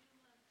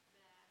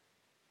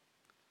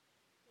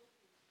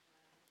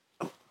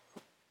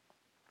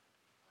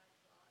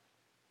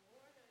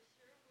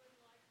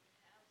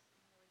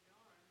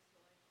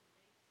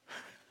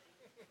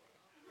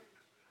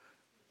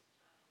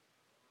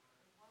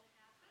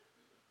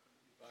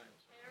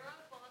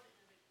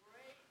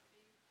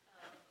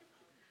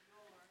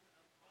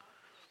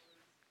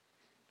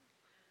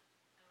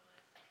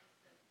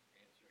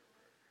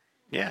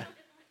 Yeah.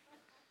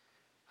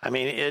 I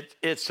mean,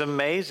 it's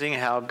amazing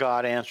how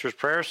God answers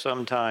prayer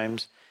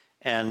sometimes,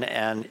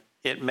 and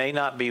it may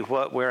not be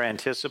what we're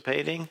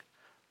anticipating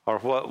or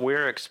what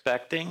we're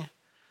expecting,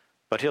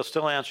 but he'll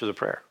still answer the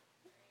prayer.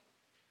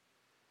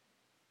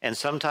 And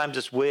sometimes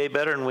it's way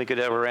better than we could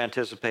ever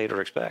anticipate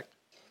or expect.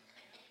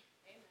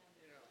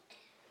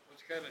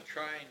 What's kind of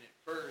trying at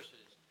first is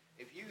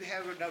if you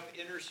have enough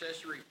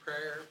intercessory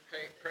prayer,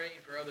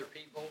 praying for other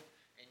people,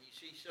 and you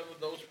see some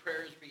of those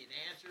prayers being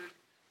answered,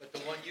 but the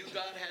one you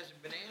got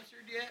hasn't been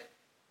answered yet,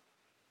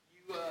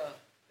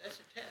 that's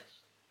a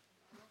test.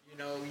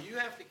 You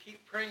have to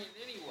keep praying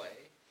anyway,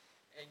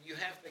 and you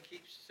have to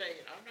keep saying,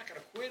 I'm not going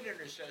to quit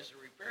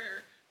intercessory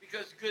prayer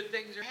because good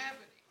things are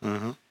happening.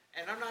 Mm-hmm.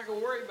 And I'm not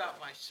going to worry about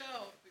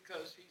myself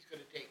because he's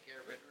going to take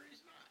care of it or he's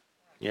not.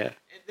 Yeah.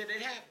 And then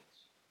it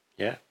happens.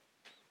 Yeah.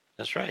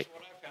 That's right. That's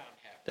what I found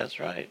happening. That's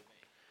right.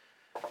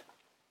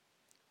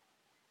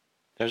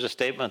 There's a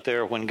statement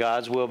there, when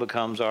God's will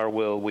becomes our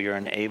will, we are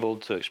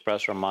enabled to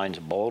express our minds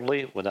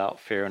boldly without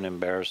fear and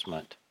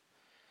embarrassment.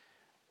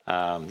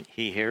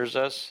 He hears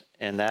us,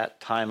 and that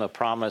time of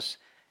promise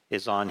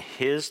is on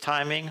his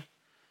timing,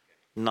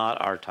 not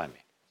our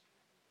timing.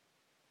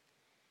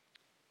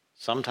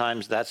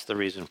 Sometimes that's the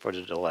reason for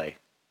the delay.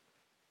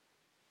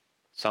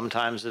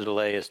 Sometimes the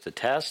delay is to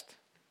test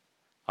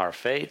our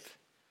faith.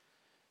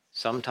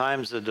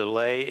 Sometimes the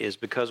delay is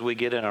because we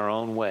get in our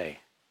own way.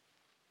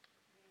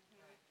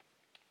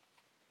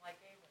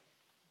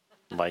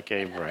 Like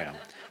Abraham.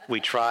 We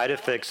try to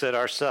fix it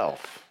ourselves.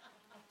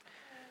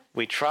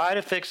 We try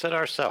to fix it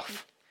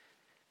ourselves.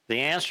 The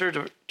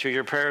answer to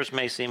your prayers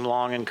may seem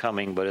long in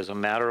coming, but as a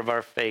matter of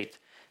our faith,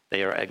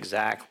 they are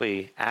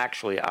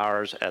actually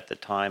ours at the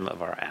time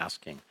of our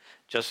asking.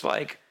 Just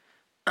like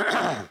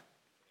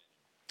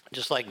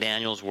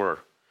Daniel's were.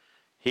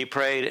 He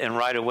prayed, and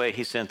right away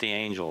he sent the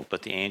angel,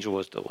 but the angel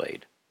was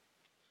delayed.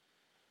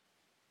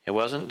 It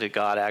wasn't that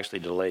God actually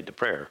delayed the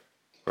prayer,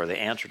 or the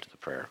answer to the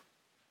prayer.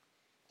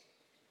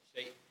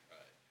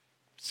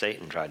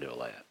 Satan tried to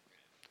delay it.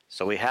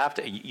 So you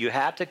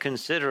have to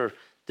consider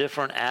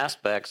different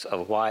aspects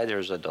of why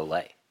there's a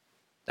delay.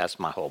 That's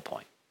my whole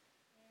point.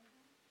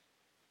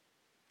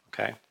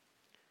 Okay?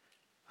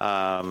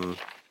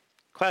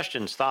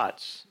 Questions,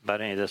 thoughts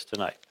about any of this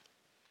tonight?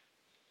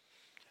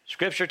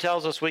 Scripture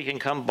tells us we can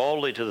come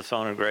boldly to the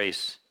throne of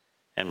grace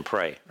and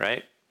pray,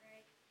 right?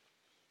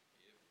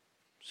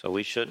 So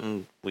we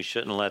shouldn't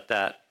let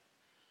that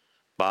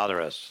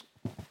bother us.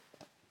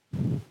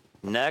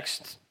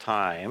 Next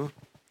time,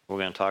 we're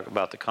going to talk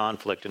about the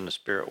conflict in the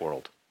spirit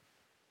world.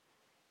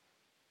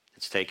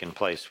 It's taken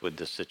place with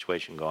this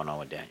situation going on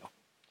with Daniel.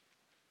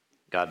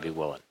 God be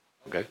willing.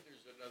 Okay?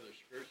 There's another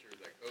scripture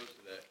that goes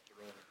to that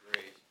throne of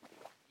grace.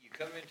 You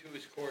come into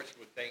his courts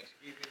with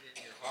thanksgiving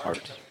in your heart.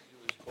 You come into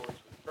his courts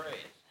with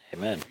praise.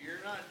 Amen. If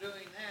you're not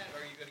doing that,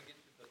 are you going to get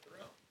to the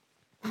throne?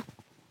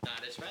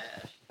 Not as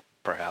fast.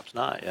 Perhaps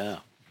not, yeah.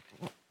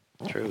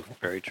 True,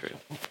 very true.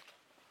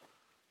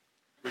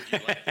 Would you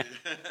like to?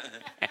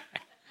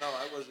 No,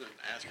 I wasn't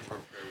asking for a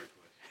prayer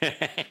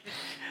request.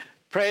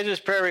 Praise his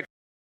prayer request.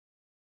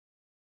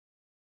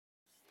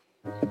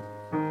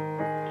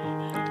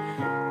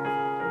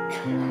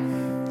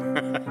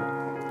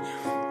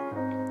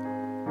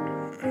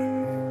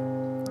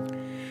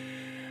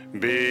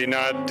 Be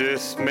not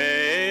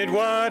dismayed,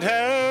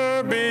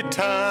 whate'er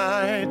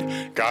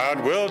betide,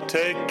 God will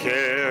take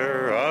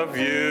care of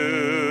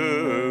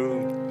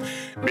you.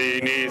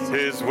 Beneath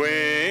his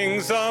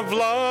wings of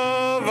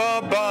love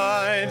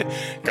abide,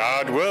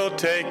 God will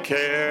take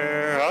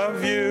care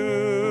of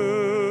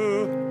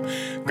you.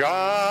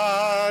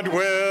 God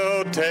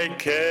will take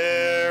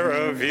care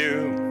of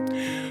you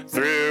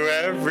through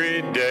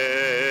every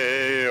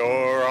day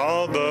or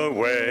all the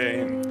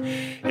way.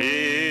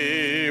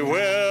 He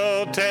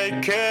will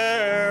take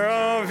care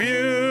of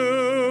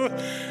you.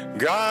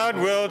 God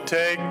will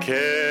take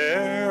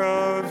care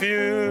of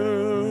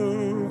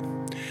you.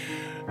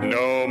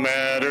 No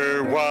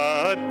matter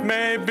what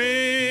may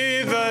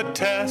be the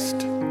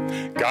test,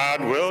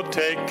 God will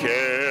take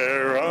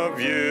care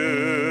of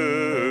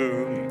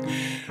you.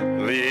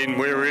 Lean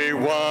weary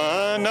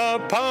one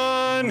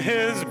upon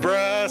his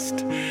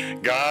breast,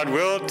 God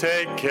will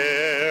take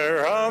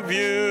care of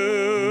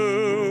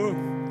you.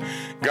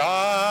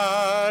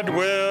 God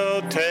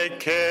will take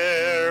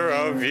care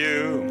of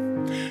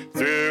you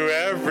through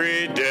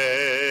every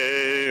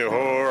day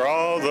or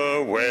all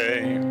the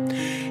way.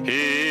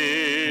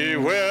 He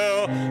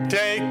will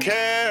take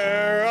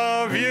care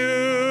of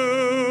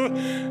you.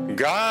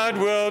 God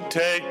will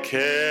take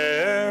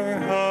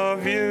care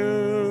of you.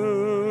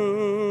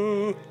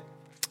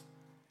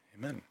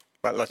 Amen.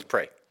 But let's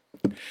pray.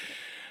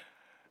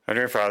 Our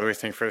dear Father, we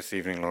thank you for this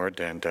evening, Lord,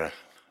 and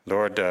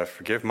Lord,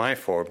 forgive my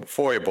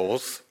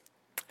foibles.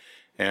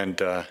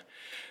 And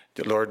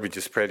Lord, we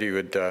just pray that you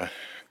would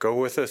go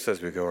with us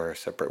as we go our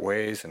separate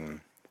ways and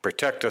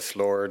protect us,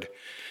 Lord.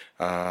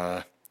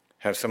 Have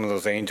some of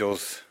those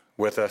angels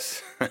with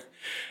us,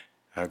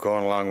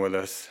 going along with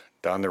us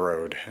down the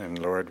road. And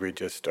Lord, we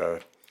just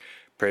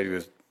pray you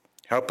would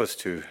help us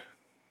to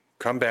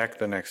come back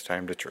the next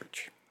time to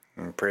church.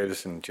 And pray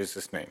this in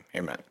Jesus' name.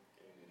 Amen.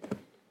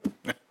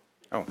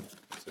 Oh,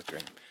 Sister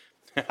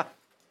Ann.